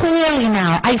so clearly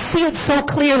now. I see it so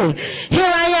clearly. Here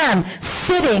I am,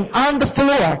 sitting on the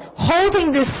floor,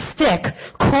 holding this stick,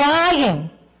 crying,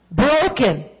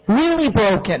 broken, really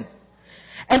broken.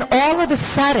 And all of a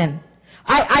sudden,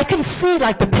 I can see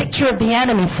like the picture of the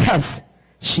enemy says,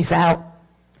 she's out.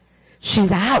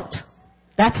 She's out.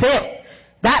 That's it.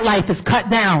 That life is cut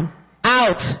down.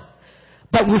 Out.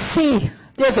 But you see,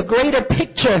 there's a greater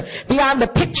picture beyond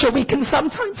the picture we can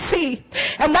sometimes see.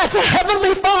 And that's a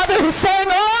Heavenly Father who's saying,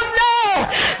 oh no,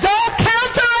 don't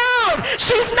count her out.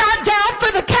 She's not down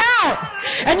for the count.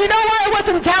 And you know why I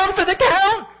wasn't down for the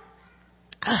count?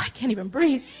 I can't even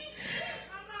breathe.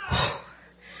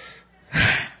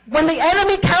 When the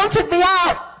enemy counted me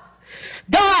out,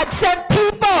 God sent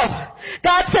people.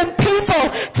 God sent people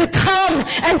to come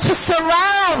and to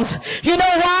surround. You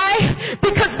know why?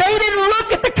 Because they didn't look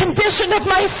at the condition of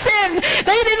my sin.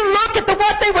 They didn't look at the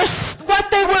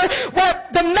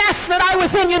mess that I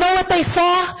was in. You know what they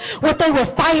saw? What they were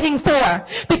fighting for.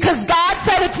 Because God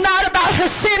said it's not about her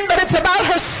sin, but it's about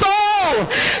her soul.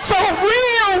 So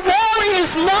real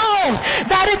warriors know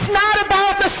that it's not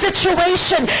about the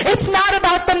situation. It's not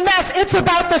about the mess. It's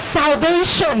about the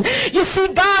salvation. You see,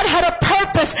 God had a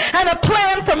purpose and a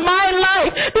plan for my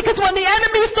life. Because when the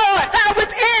enemy thought that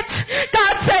was it,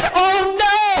 God said, oh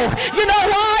no. You know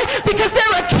why? Because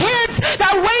there are kids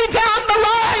that way down the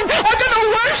line are going to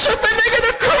worship and they're going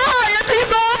to cry at these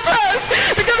altars.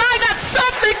 Because I got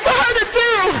something for her to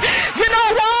do. You know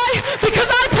why? Because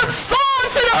I put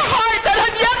songs in her heart that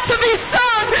have yet to be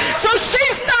sung. So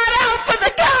she's not out for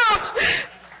the count.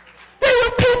 There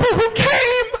were people who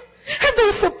came and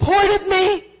they supported me.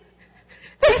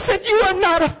 They said, you are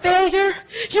not a failure.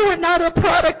 You are not a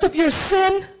product of your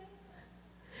sin.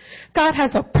 God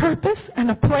has a purpose and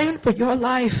a plan for your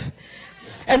life.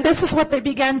 And this is what they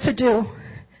began to do.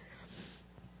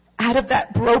 Out of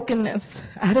that brokenness,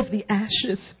 out of the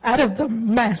ashes, out of the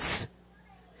mess,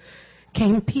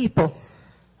 came people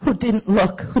who didn't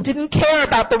look, who didn't care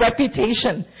about the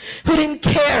reputation, who didn't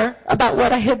care about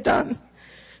what I had done.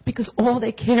 Because all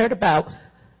they cared about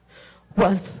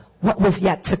was what was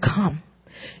yet to come.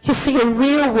 You see, a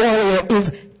real warrior is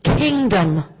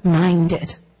kingdom-minded.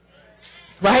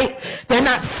 Right? They're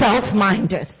not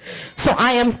self-minded. So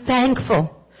I am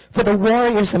thankful for the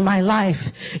warriors in my life.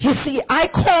 You see, I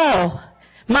call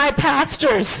my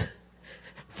pastors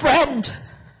friend,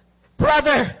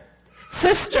 brother,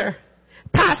 sister,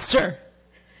 pastor,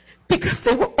 because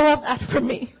they were all that for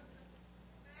me.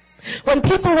 When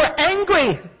people were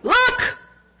angry, look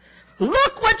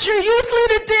what your youth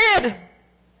leader did.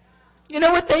 You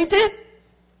know what they did?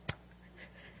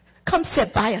 Come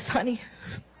sit by us, honey.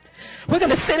 We're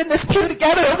going to sit in this pew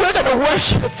together and we're going to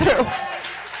worship it through.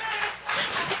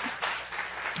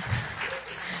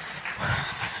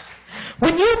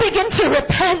 When you begin to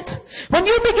repent, when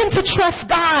you begin to trust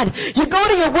God, you go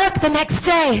to your work the next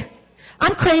day.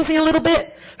 I'm crazy a little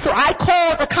bit. So I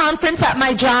called a conference at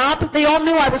my job. They all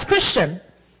knew I was Christian.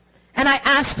 And I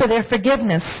asked for their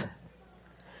forgiveness.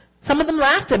 Some of them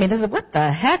laughed at me. They said, what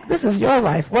the heck? This is your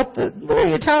life. What are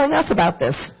you telling us about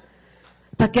this?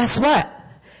 But guess what?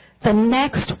 The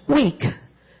next week,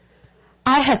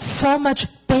 I had so much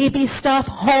baby stuff,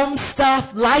 home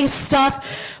stuff, life stuff.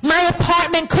 My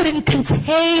apartment couldn't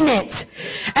contain it.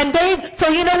 So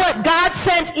you know what? God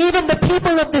sent even the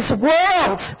people of this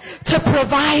world to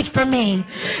provide for me.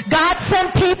 God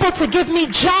sent people to give me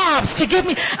jobs,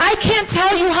 I can't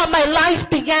tell you how my life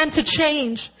began to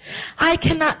change. I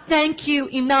cannot thank you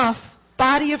enough,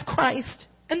 body of Christ.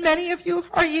 And many of you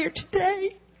are here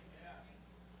today.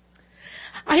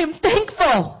 I am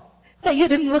thankful that you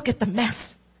didn't look at the mess,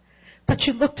 but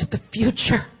you looked at the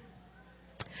future.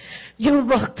 You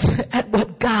looked at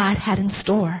what God had in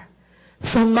store.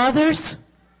 So mothers,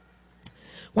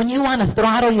 when you want to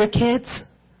throttle your kids,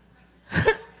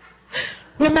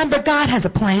 remember God has a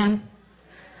plan.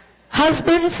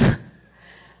 Husbands,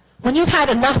 when you've had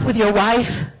enough with your wife,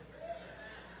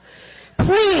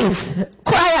 please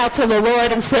cry out to the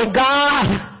Lord and say, God,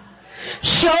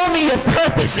 show me your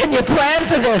purpose and your plan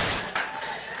for this.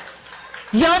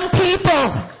 Young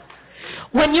people,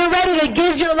 when you're ready to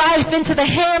give your life into the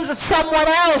hands of someone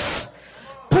else,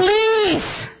 please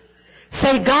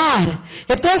say, God,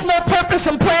 if there's no purpose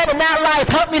and plan in that life,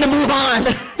 help me to move on.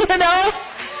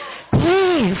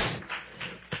 Please.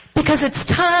 Because it's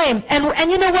time.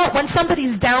 And you know what? When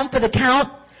somebody's down for the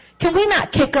count, can we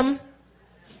not kick them?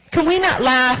 Can we not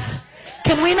laugh?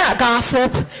 Can we not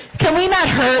gossip? Can we not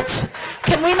hurt?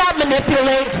 Can we not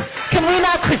manipulate? Can we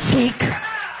not critique?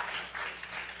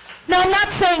 Now, I'm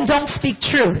not saying don't speak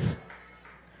truth.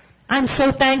 I'm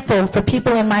so thankful for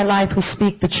people in my life who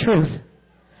speak the truth.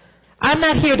 I'm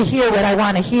not here to hear what I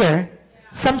want to hear.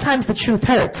 Sometimes the truth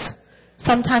hurts.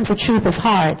 Sometimes the truth is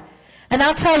hard. And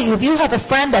I'll tell you, if you have a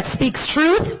friend that speaks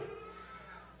truth,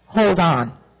 hold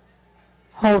on.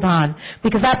 Hold on.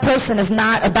 Because that person is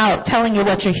not about telling you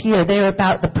what you hear. They're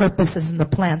about the purposes and the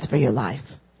plans for your life.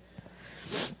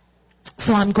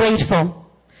 So I'm grateful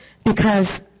because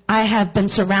I have been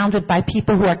surrounded by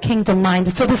people who are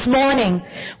kingdom-minded. So this morning,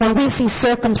 when we see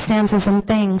circumstances and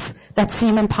things that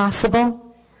seem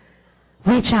impossible,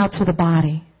 reach out to the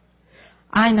body.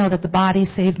 I know that the body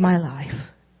saved my life,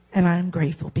 and I'm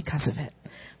grateful because of it.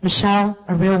 Michelle,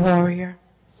 a real warrior.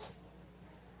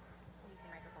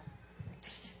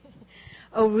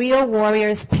 A real warrior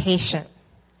is patient.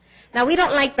 Now, we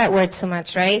don't like that word too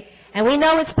much, right? And we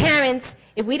know as parents,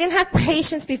 if we didn't have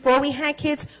patience before we had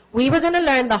kids, we were going to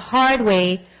learn the hard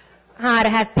way how to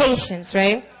have patience,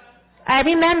 right? I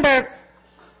remember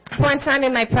one time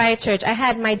in my prior church, I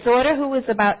had my daughter who was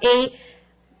about 8.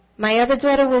 My other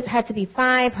daughter had to be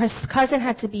 5. Her cousin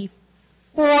had to be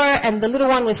 4. And the little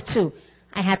one was 2.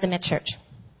 I had them at church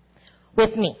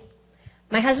with me.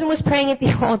 My husband was praying at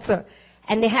the altar.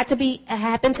 And it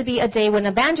happened to be a day when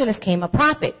an evangelist came, a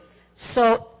prophet.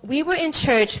 So we were in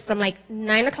church from like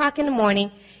 9 o'clock in the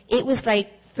morning. It was like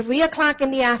 3 o'clock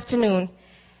in the afternoon.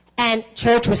 And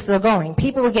church was still going.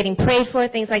 People were getting prayed for,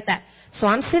 things like that. So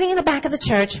I'm sitting in the back of the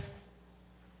church.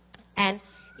 And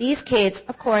these kids,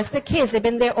 of course, they're kids. They've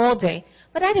been there all day.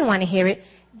 But I didn't want to hear it.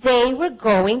 They were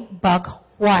going buck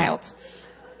wild.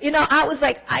 I was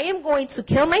like, I am going to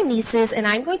kill my nieces and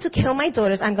I'm going to kill my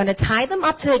daughters. I'm going to tie them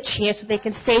up to a chair so they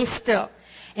can stay still.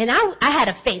 And I had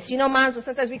a face. Moms,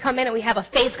 sometimes we come in and we have a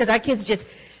face because our kids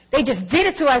they just did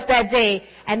it to us that day.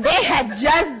 And they had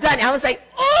just done it. I was like,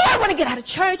 oh, I want to get out of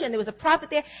church. And there was a prophet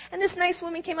there. And this nice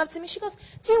woman came up to me. She goes,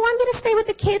 do you want me to stay with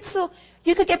the kids so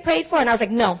you could get prayed for? And I was like,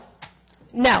 no.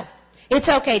 It's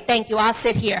okay, thank you, I'll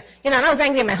sit here. And I was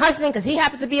angry at my husband because he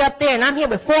happened to be up there and I'm here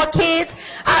with 4 kids.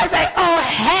 I was like, oh,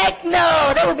 heck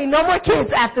no. There will be no more kids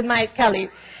after Mike Kelly.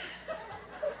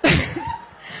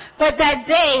 But that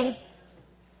day,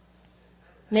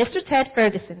 Mr. Ted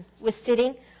Ferguson was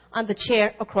sitting on the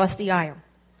chair across the aisle.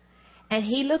 And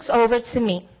he looks over to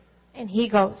me and he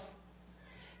goes,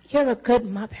 you're a good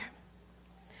mother.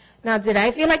 Now, did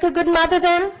I feel like a good mother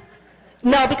then?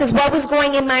 No, because what was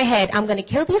going in my head? I'm going to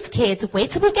kill these kids,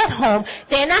 wait till we get home.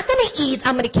 They're not going to eat.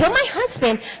 I'm going to kill my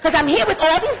husband because I'm here with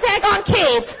all these daggone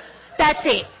kids. That's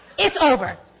it. It's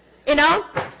over.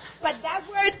 But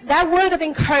that word of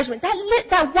encouragement,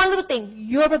 that one little thing,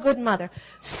 you're a good mother,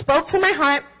 spoke to my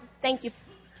heart. Thank you.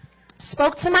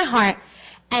 Spoke to my heart,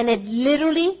 and it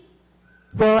literally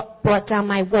brought down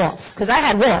my walls because I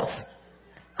had walls.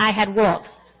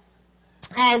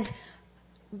 And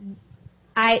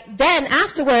then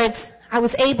afterwards, I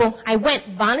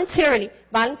went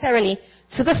voluntarily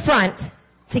to the front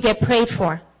to get prayed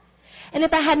for. And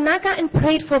if I had not gotten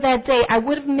prayed for that day, I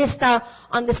would have missed out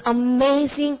on this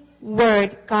amazing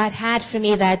word God had for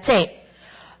me that day.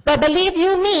 But believe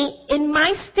you me, in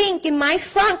my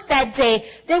funk that day,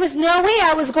 there was no way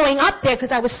I was going up there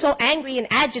because I was so angry and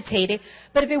agitated.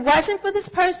 But if it wasn't for this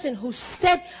person who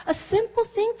said a simple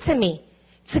thing to me,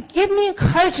 to give me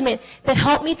encouragement that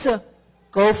helped me to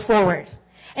go forward.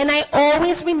 And I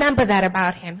always remember that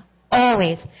about him.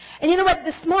 Always. And you know what?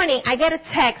 This morning, I get a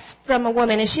text from a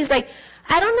woman, and she's like,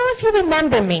 I don't know if you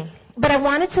remember me, but I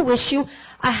wanted to wish you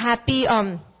a happy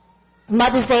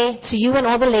Mother's Day to you and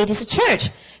all the ladies at church.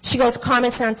 She goes,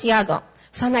 Carmen Santiago.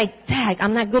 So I'm like, dag,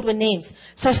 I'm not good with names.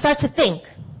 So I start to think.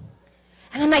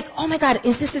 And I'm like, oh my God,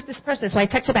 is this person? So I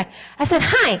text her back. I said,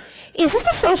 hi, is this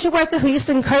the social worker who used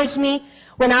to encourage me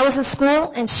when I was in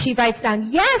school? And she writes down,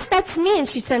 yes, that's me. And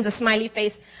she sends a smiley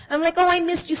face. I'm like, oh, I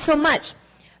missed you so much.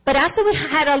 But after we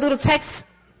had our little text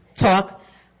talk,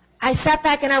 I sat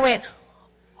back and I went,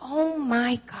 oh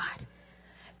my God.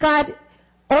 God,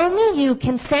 only you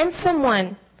can send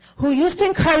someone who used to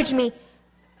encourage me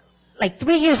like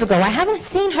 3 years ago. I haven't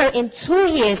seen her in 2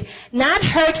 years, not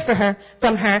heard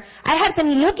from her. I had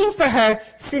been looking for her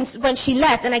since when she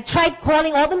left, and I tried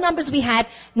calling all the numbers we had.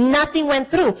 Nothing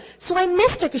went through. So I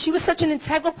missed her because she was such an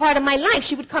integral part of my life.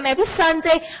 She would come every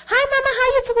Sunday. Hi, Mama, how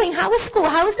you doing? How was school?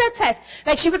 How was that test?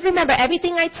 Like, she would remember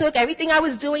everything I took, everything I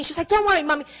was doing. She was like, don't worry,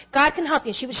 Mommy. God can help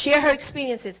you. She would share her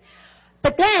experiences.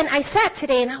 But then I sat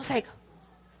today, and I was like,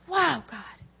 wow,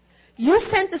 God. You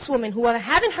sent this woman who I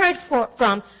haven't heard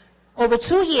from over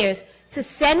 2 years to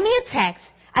send me a text,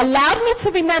 allowed me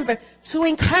to remember, to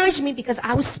encourage me because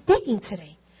I was speaking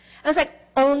today. I was like,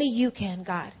 only you can,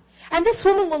 God. And this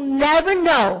woman will never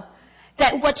know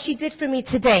that what she did for me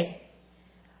today.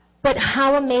 But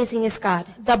how amazing is God,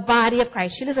 the body of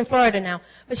Christ. She lives in Florida now,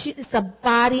 but she is the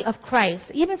body of Christ.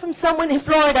 Even from someone in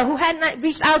Florida who had not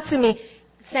reached out to me,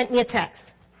 sent me a text.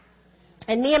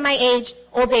 And me in my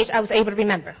old age, I was able to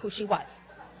remember who she was.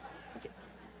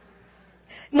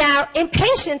 Now, in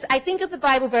patience, I think of the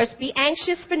Bible verse, be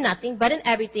anxious for nothing, but in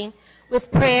everything,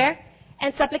 with prayer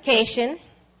and supplication,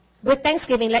 with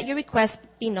thanksgiving, let your requests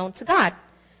be known to God.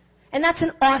 And that's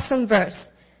an awesome verse.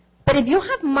 But if you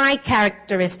have my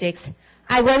characteristics,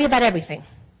 I worry about everything.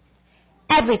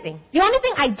 Everything. The only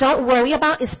thing I don't worry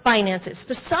about is finances.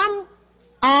 For some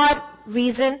odd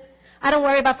reason, I don't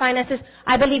worry about finances.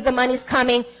 I believe the money's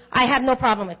coming. I have no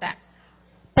problem with that.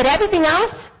 But everything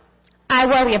else, I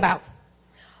worry about.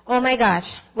 Oh my gosh,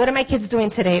 what are my kids doing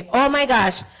today? Oh my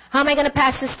gosh, how am I going to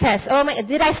pass this test? Oh my,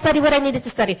 did I study what I needed to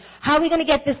study? How are we going to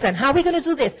get this done? How are we going to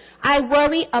do this? I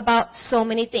worry about so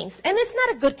many things. And it's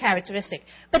not a good characteristic,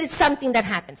 but it's something that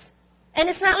happens. And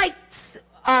it's not like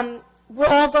we're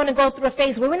all going to go through a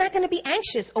phase where we're not going to be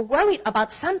anxious or worried about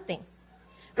something,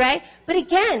 right? But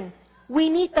again, we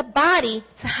need the body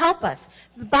to help us,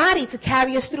 the body to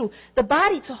carry us through, the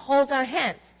body to hold our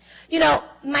hands. You know,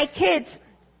 my kids,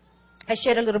 I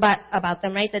shared a little bit about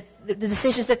them, right? The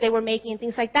decisions that they were making and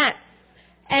things like that.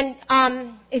 And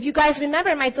if you guys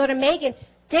remember, my daughter Megan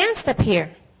danced up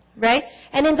here, right?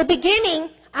 And in the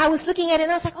beginning, I was looking at it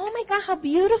and I was like, oh my God, how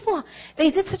beautiful.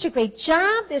 They did such a great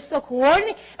job. They're so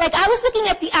coordinated. Like, I was looking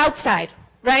at the outside,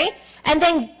 right? And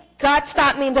then God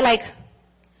stopped me and be like,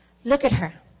 look at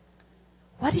her.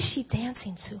 What is she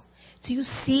dancing to? Do you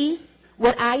see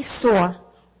what I saw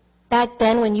back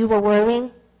then when you were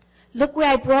worrying? Look where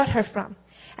I brought her from.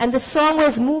 And the song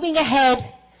was moving ahead,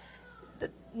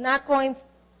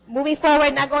 moving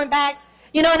forward, not going back.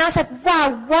 You know, and I was like,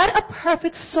 wow, what a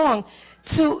perfect song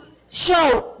to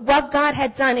show what God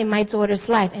had done in my daughter's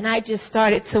life. And I just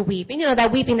started to weep. And you know, that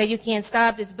weeping that you can't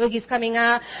stop, this boogie's coming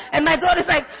out. And my daughter's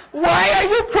like, why are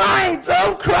you crying?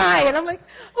 Don't cry. And I'm like,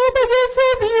 oh, but you're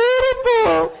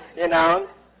so beautiful, you know.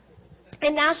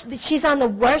 And now she's on the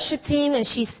worship team and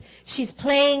she's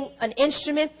playing an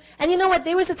instrument. And you know what?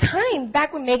 There was a time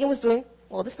back when Megan was doing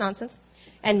all this nonsense,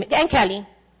 and Kelly,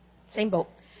 same boat,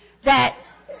 that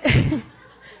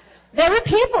there were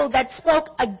people that spoke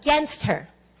against her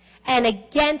and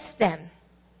against them,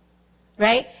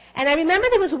 right? And I remember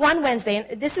there was one Wednesday,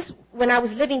 and this is when I was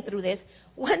living through this.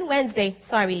 One Wednesday,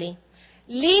 sorry, Lee.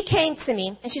 Lee came to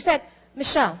me, and she said,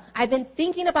 Michelle, I've been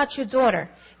thinking about your daughter.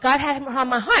 God had her on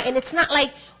my heart. And it's not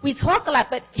like we talk a lot,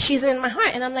 but she's in my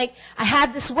heart. And I'm like, I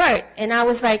have this word. And I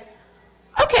was like,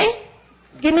 okay,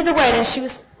 give me the word. And she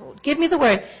was, give me the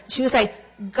word. She was like,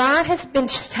 God has been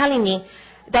telling me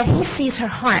that he sees her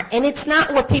heart. And it's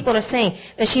not what people are saying,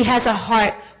 that she has a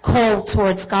heart cold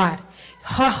towards God.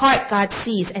 Her heart God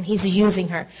sees, and he's using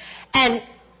her. And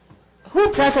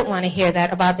who doesn't want to hear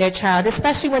that about their child,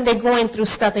 especially when they're going through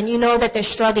stuff and you know that they're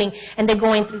struggling and they're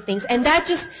going through things. And that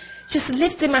just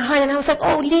lifted my heart, and I was like,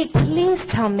 oh, Lee, please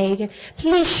tell Megan.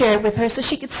 Please share it with her so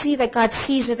she could see that God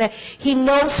sees her, that he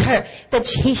knows her, that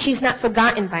she's not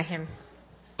forgotten by him.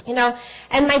 You know,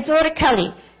 and my daughter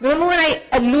Kelly, remember when I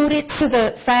alluded to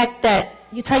the fact that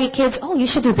you tell your kids, oh, you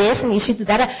should do this and you should do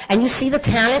that, and you see the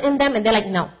talent in them, and they're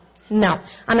like, no,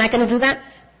 I'm not going to do that.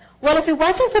 Well, if it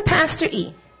wasn't for Pastor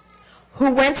E,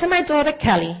 who went to my daughter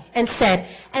Kelly and said,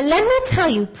 and let me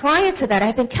tell you, prior to that,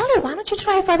 I've been, Kelly, why don't you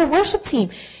try for the worship team?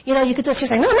 You know, you could do it.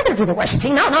 She's like, no, I'm not going to do the worship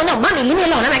team. No, mommy, leave me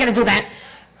alone. I'm not going to do that.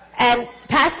 And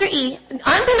Pastor E,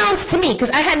 unbeknownst to me,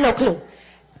 because I had no clue,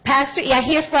 Pastor E, I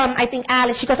hear from, I think,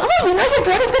 Alice. She goes, oh, you know your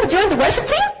daughter's going to join the worship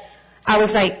team? I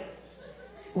was like,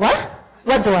 what?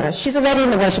 What daughter? She's already in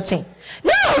the worship team.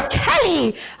 No,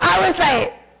 Kelly. I was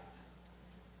like,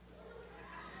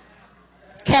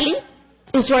 Kelly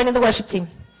is joining the worship team.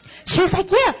 She was like,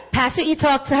 yeah. Pastor E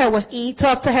talked to her,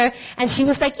 and she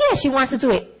was like, yeah, she wants to do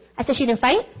it. I said, she didn't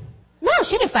fight? No,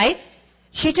 she didn't fight.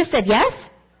 She just said yes?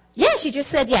 Yeah, she just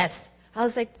said yes. I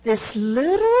was like, this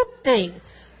little thing.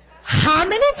 How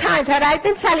many times had I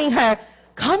been telling her,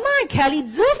 come on, Kelly,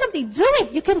 do something, do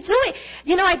it, you can do it.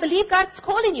 You know, I believe God's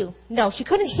calling you. No, she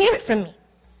couldn't hear it from me.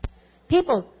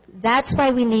 People, that's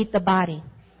why we need the body.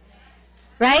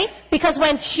 Right? Because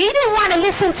when she didn't want to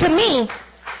listen to me,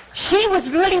 she was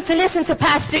willing to listen to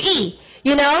Pastor E.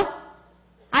 You know?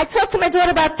 I talked to my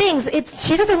daughter about things.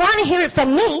 She doesn't want to hear it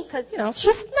from me because, you know,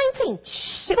 she's 19.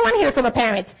 She don't want to hear it from her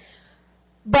parents.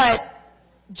 But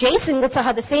Jason will tell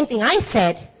her the same thing I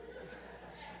said.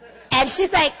 And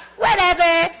she's like,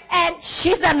 whatever. And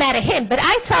she's not mad at him. But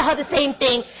I tell her the same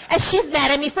thing, and she's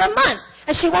mad at me for a month.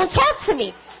 And she won't talk to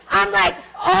me. I'm like,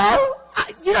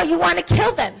 you know, you want to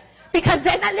kill them. Because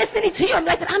they're not listening to you. I'm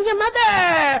like, I'm your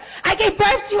mother. I gave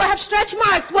birth to you. I have stretch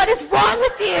marks. What is wrong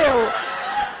with you?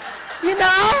 You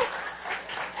know?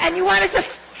 And you want to just,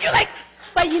 you're like,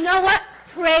 but you know what?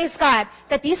 Praise God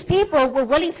that these people were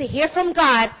willing to hear from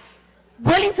God,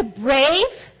 willing to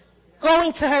brave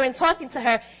going to her and talking to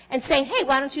her and saying, hey,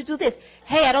 why don't you do this?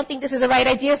 Hey, I don't think this is the right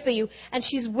idea for you. And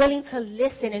she's willing to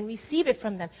listen and receive it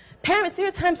from them. Parents, there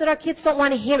are times that our kids don't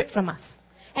want to hear it from us.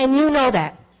 And you know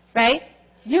that, right?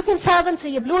 You can tell them till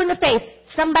you're blue in the face.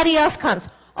 Somebody else comes.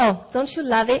 Oh, don't you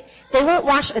love it? They won't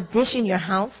wash a dish in your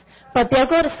house, but they'll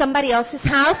go to somebody else's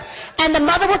house, and the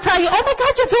mother will tell you, oh, my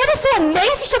God, your daughter's so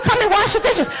amazing. She'll come and wash the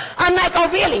dishes. I'm like, oh,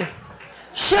 really?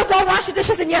 She'll go wash the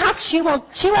dishes in your house. She won't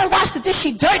wash the dish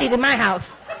she dirtied in my house.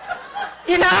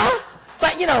 You know?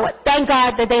 But you know what? Thank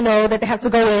God that they know that they have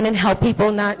to go in and help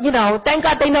people. Not, you know, thank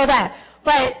God they know that.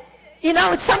 But, you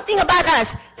know, it's something about us.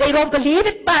 They don't believe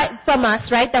it from us,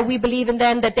 right? That we believe in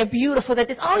them, that they're beautiful, that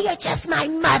oh, you're just my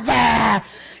mother.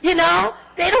 You know?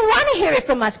 They don't want to hear it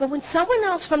from us. But when someone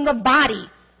else from the body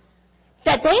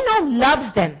that they know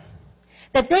loves them,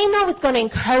 that they know is going to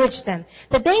encourage them,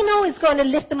 that they know is going to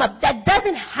lift them up, that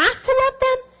doesn't have to love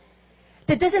them,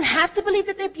 that doesn't have to believe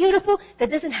that they're beautiful,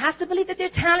 that doesn't have to believe that they're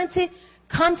talented,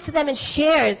 comes to them and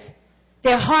shares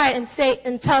their heart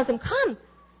and tells them,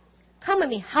 come with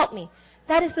me, help me.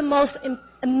 That is the most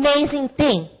amazing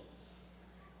thing.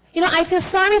 You know, I feel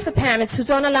sorry for parents who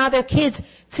don't allow their kids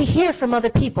to hear from other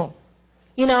people.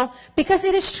 You know, because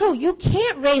it is true. You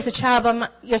can't raise a child by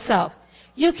yourself.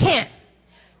 You can't.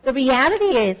 The reality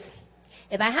is,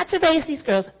 if I had to raise these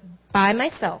girls by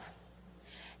myself,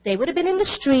 they would have been in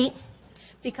the street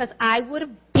because I would have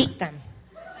beat them.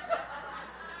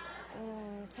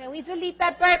 Can we delete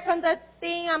that bird from the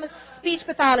thing? I'm a speech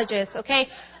pathologist, okay?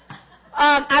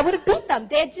 I would have beat them.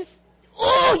 They're just,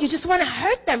 you just want to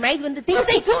hurt them, right? When the things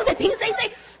they do, the things they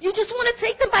say, you just want to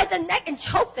take them by the neck and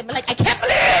choke them. Like, I can't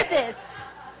believe this.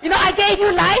 You know, I gave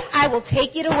you life, I will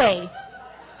take it away.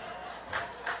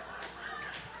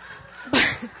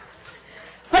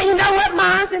 But you know what,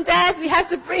 moms and dads, we have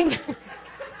to bring...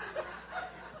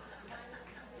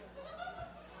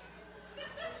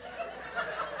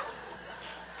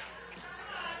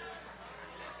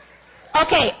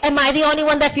 Okay, am I the only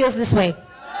one that feels this way?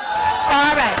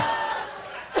 All right.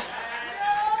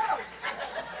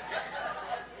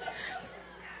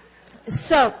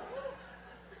 So,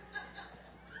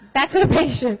 back to the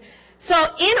patient. So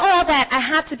in all that, I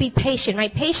have to be patient,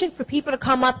 right? Patient for people to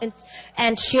come up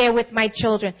and share with my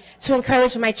children, to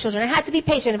encourage my children. I had to be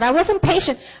patient. If I wasn't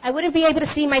patient, I wouldn't be able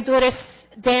to see my daughters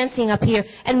dancing up here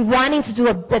and wanting to do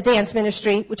a dance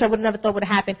ministry, which I would never thought would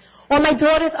happen. Or my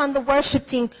daughters on the worship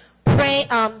team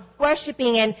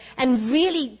worshiping and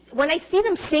really, when I see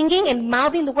them singing and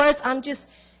mouthing the words, I'm just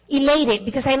elated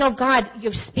because I know, God,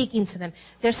 you're speaking to them.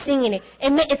 They're singing it.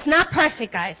 It's not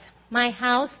perfect, guys. My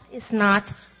house is not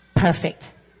perfect.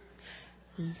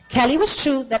 Kelly was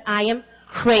true that I am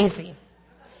crazy.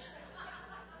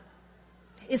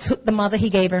 It's the mother he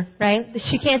gave her, right?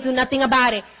 She can't do nothing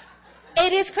about it.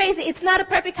 It is crazy. It's not a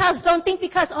perfect house. Don't think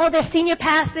because, they're senior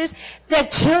pastors, their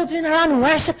children are on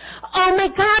worship. Oh, my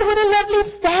God, what a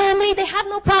lovely family. They have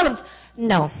no problems.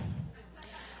 No.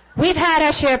 We've had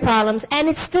our share problems, and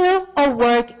it's still a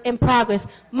work in progress.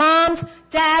 Moms,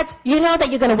 dads, you know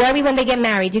that you're going to worry when they get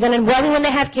married. You're going to worry when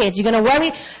they have kids. You're going to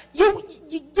worry.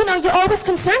 You know, you're always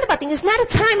concerned about things. It's not a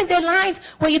time in their lives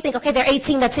where you think, okay, they're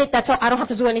 18, that's it, that's all. I don't have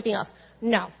to do anything else.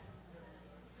 No.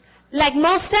 Like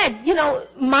Mo said, you know,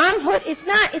 momhood, it's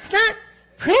not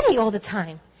pretty all the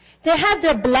time. They have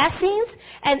their blessings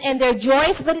and their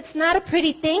joys, but it's not a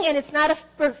pretty thing, and it's not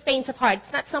for faint of heart.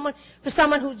 It's not for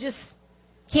someone who just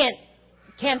can't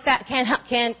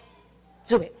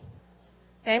do it.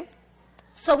 Okay?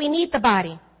 So we need the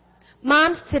body.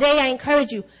 Moms, today I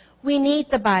encourage you, we need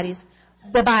the body,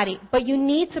 but you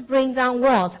need to bring down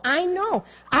walls. I know.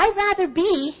 I'd rather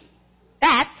be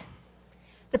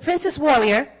the princess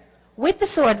warrior with the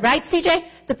sword, right,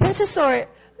 CJ? The princess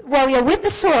warrior with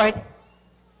the sword,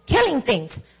 killing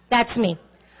things. That's me.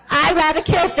 I'd rather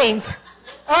kill things.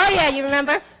 Oh, yeah, you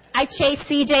remember? I chased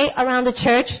CJ around the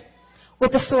church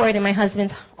with the sword in my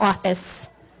husband's office.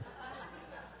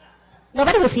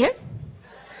 Nobody was here?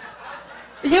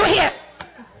 You were here.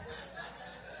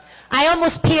 I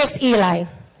almost pierced Eli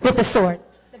with the sword,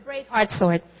 the Braveheart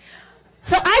sword.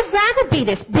 So I'd rather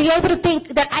be able to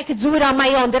think that I could do it on my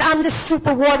own, that I'm the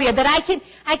super warrior, that I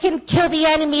can kill the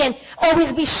enemy and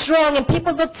always be strong and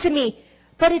people look to me.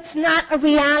 But it's not a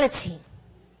reality.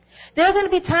 There are going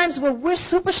to be times where we're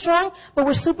super strong, but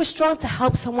we're super strong to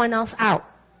help someone else out.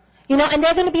 You know, and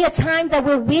there's going to be a time that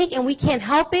we're weak and we can't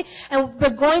help it, and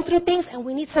we're going through things, and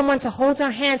we need someone to hold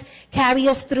our hands, carry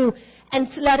us through, and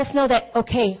to let us know that,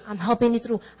 okay, I'm helping you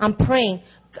through. I'm praying.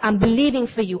 I'm believing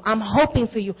for you. I'm hoping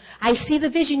for you. I see the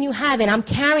vision you have, and I'm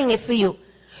carrying it for you.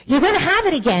 You're going to have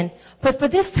it again, but for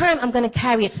this time, I'm going to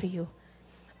carry it for you.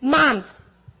 Moms,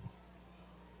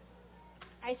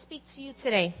 I speak to you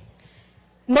today.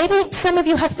 Maybe some of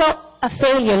you have felt a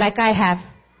failure like I have,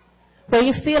 where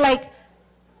you feel like,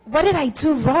 what did I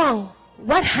do wrong?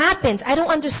 What happened? I don't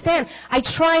understand. I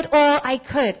tried all I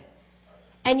could.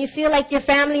 And you feel like your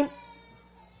family,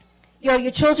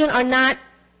 your children are not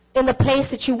in the place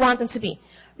that you want them to be.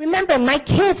 Remember, my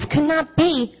kids could not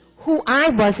be who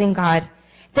I was in God.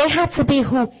 They had to be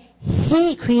who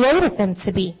He created them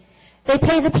to be. They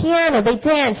play the piano, they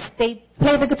dance, they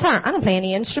play the guitar. I don't play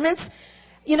any instruments.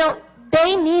 You know,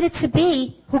 they needed to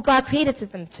be who God created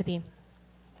them to be.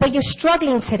 But you're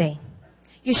struggling today.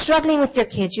 You're struggling with your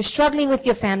kids. You're struggling with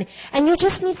your family. And you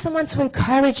just need someone to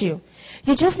encourage you.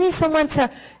 You just need someone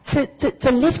to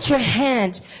lift your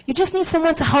hand. You just need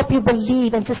someone to help you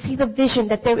believe and to see the vision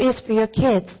that there is for your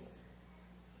kids.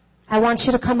 I want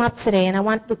you to come up today, and I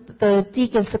want the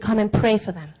deacons to come and pray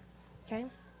for them. Okay?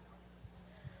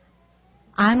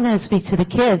 I'm going to speak to the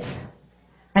kids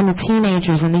and the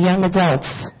teenagers and the young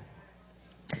adults.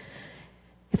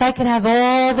 If I could have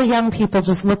all the young people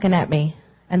just looking at me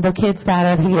and the kids that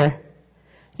are here.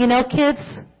 You know, kids,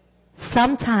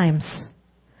 sometimes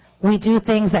we do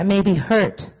things that maybe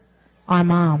hurt our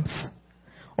moms,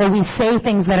 or we say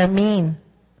things that are mean.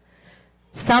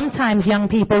 Sometimes young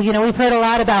people, you know, we've heard a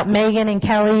lot about Megan and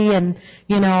Kelly, and,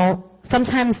 you know,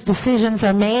 sometimes decisions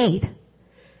are made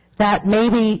that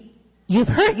maybe you've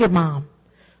hurt your mom,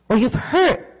 or you've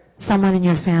hurt someone in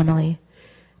your family.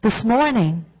 This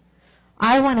morning,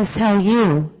 I want to tell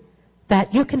you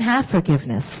that you can have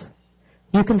forgiveness.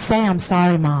 You can say, I'm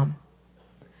sorry, Mom.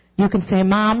 You can say,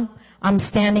 Mom, I'm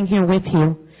standing here with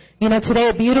you. You know, today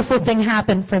a beautiful thing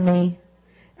happened for me,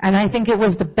 and I think it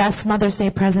was the best Mother's Day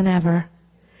present ever.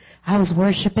 I was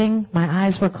worshiping, my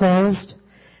eyes were closed,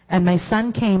 and my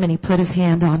son came and he put his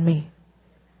hand on me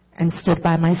and stood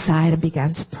by my side and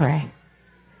began to pray.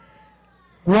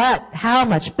 How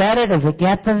much better does it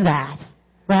get than that,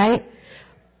 right?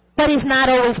 But he's not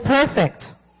always perfect,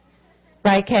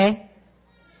 right, Kay?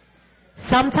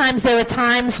 Sometimes there are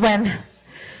times when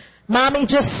Mommy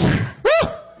just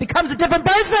becomes a different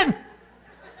person.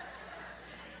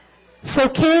 So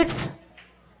kids,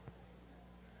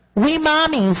 we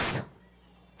mommies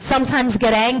sometimes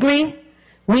get angry.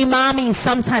 We mommies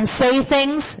sometimes say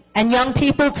things. And young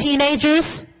people,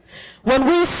 teenagers, when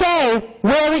we say,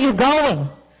 where are you going?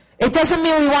 It doesn't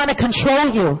mean we want to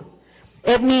control you.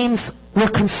 It means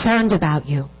we're concerned about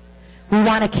you. We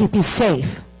want to keep you safe.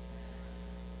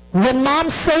 When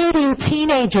moms say to you,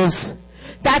 teenagers,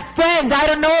 that friends, I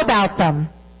don't know about them.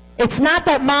 It's not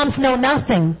that moms know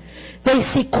nothing. They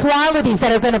see qualities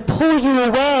that are going to pull you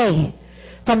away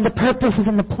from the purposes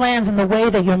and the plans and the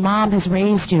way that your mom has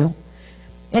raised you.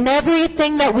 And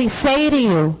everything that we say to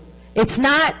you, it's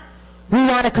not we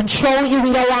want to control you,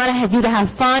 we don't want you to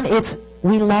have fun. It's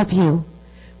we love you.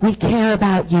 We care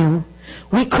about you.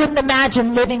 We couldn't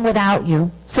imagine living without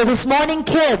you. So this morning,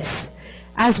 kids,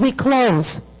 as we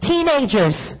close,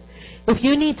 teenagers, If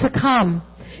you need to come,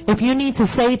 if you need to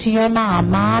say to your mom,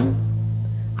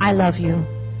 Mom, I love you.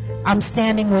 I'm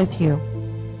standing with you.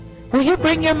 Will you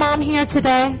bring your mom here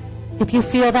today if you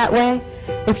feel that way?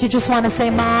 If you just want to say,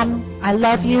 Mom, I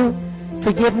love you.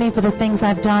 Forgive me for the things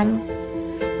I've done.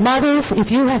 Mothers,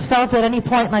 if you have felt at any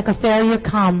point like a failure,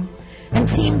 come. And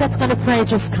team that's going to pray,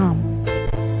 just come.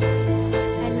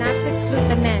 And not to exclude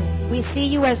the men. We see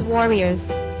you as warriors.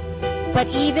 But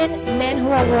even men who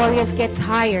are warriors get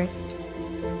tired.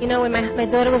 You know, when my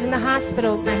daughter was in the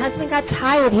hospital, my husband got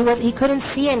tired. He couldn't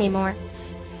see anymore.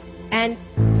 And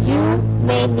you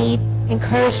may need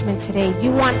encouragement today.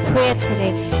 You want prayer today.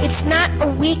 It's not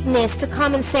a weakness to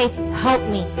come and say, help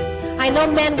me. I know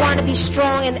men want to be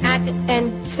strong and act and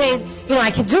say, you know,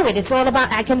 I can do it. It's all about,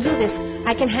 I can do this.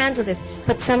 I can handle this.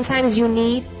 But sometimes you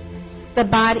need the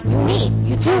body.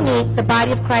 You do need the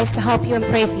body of Christ to help you and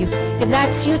pray for you. If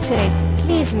that's you today,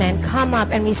 please, men, come up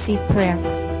and receive prayer.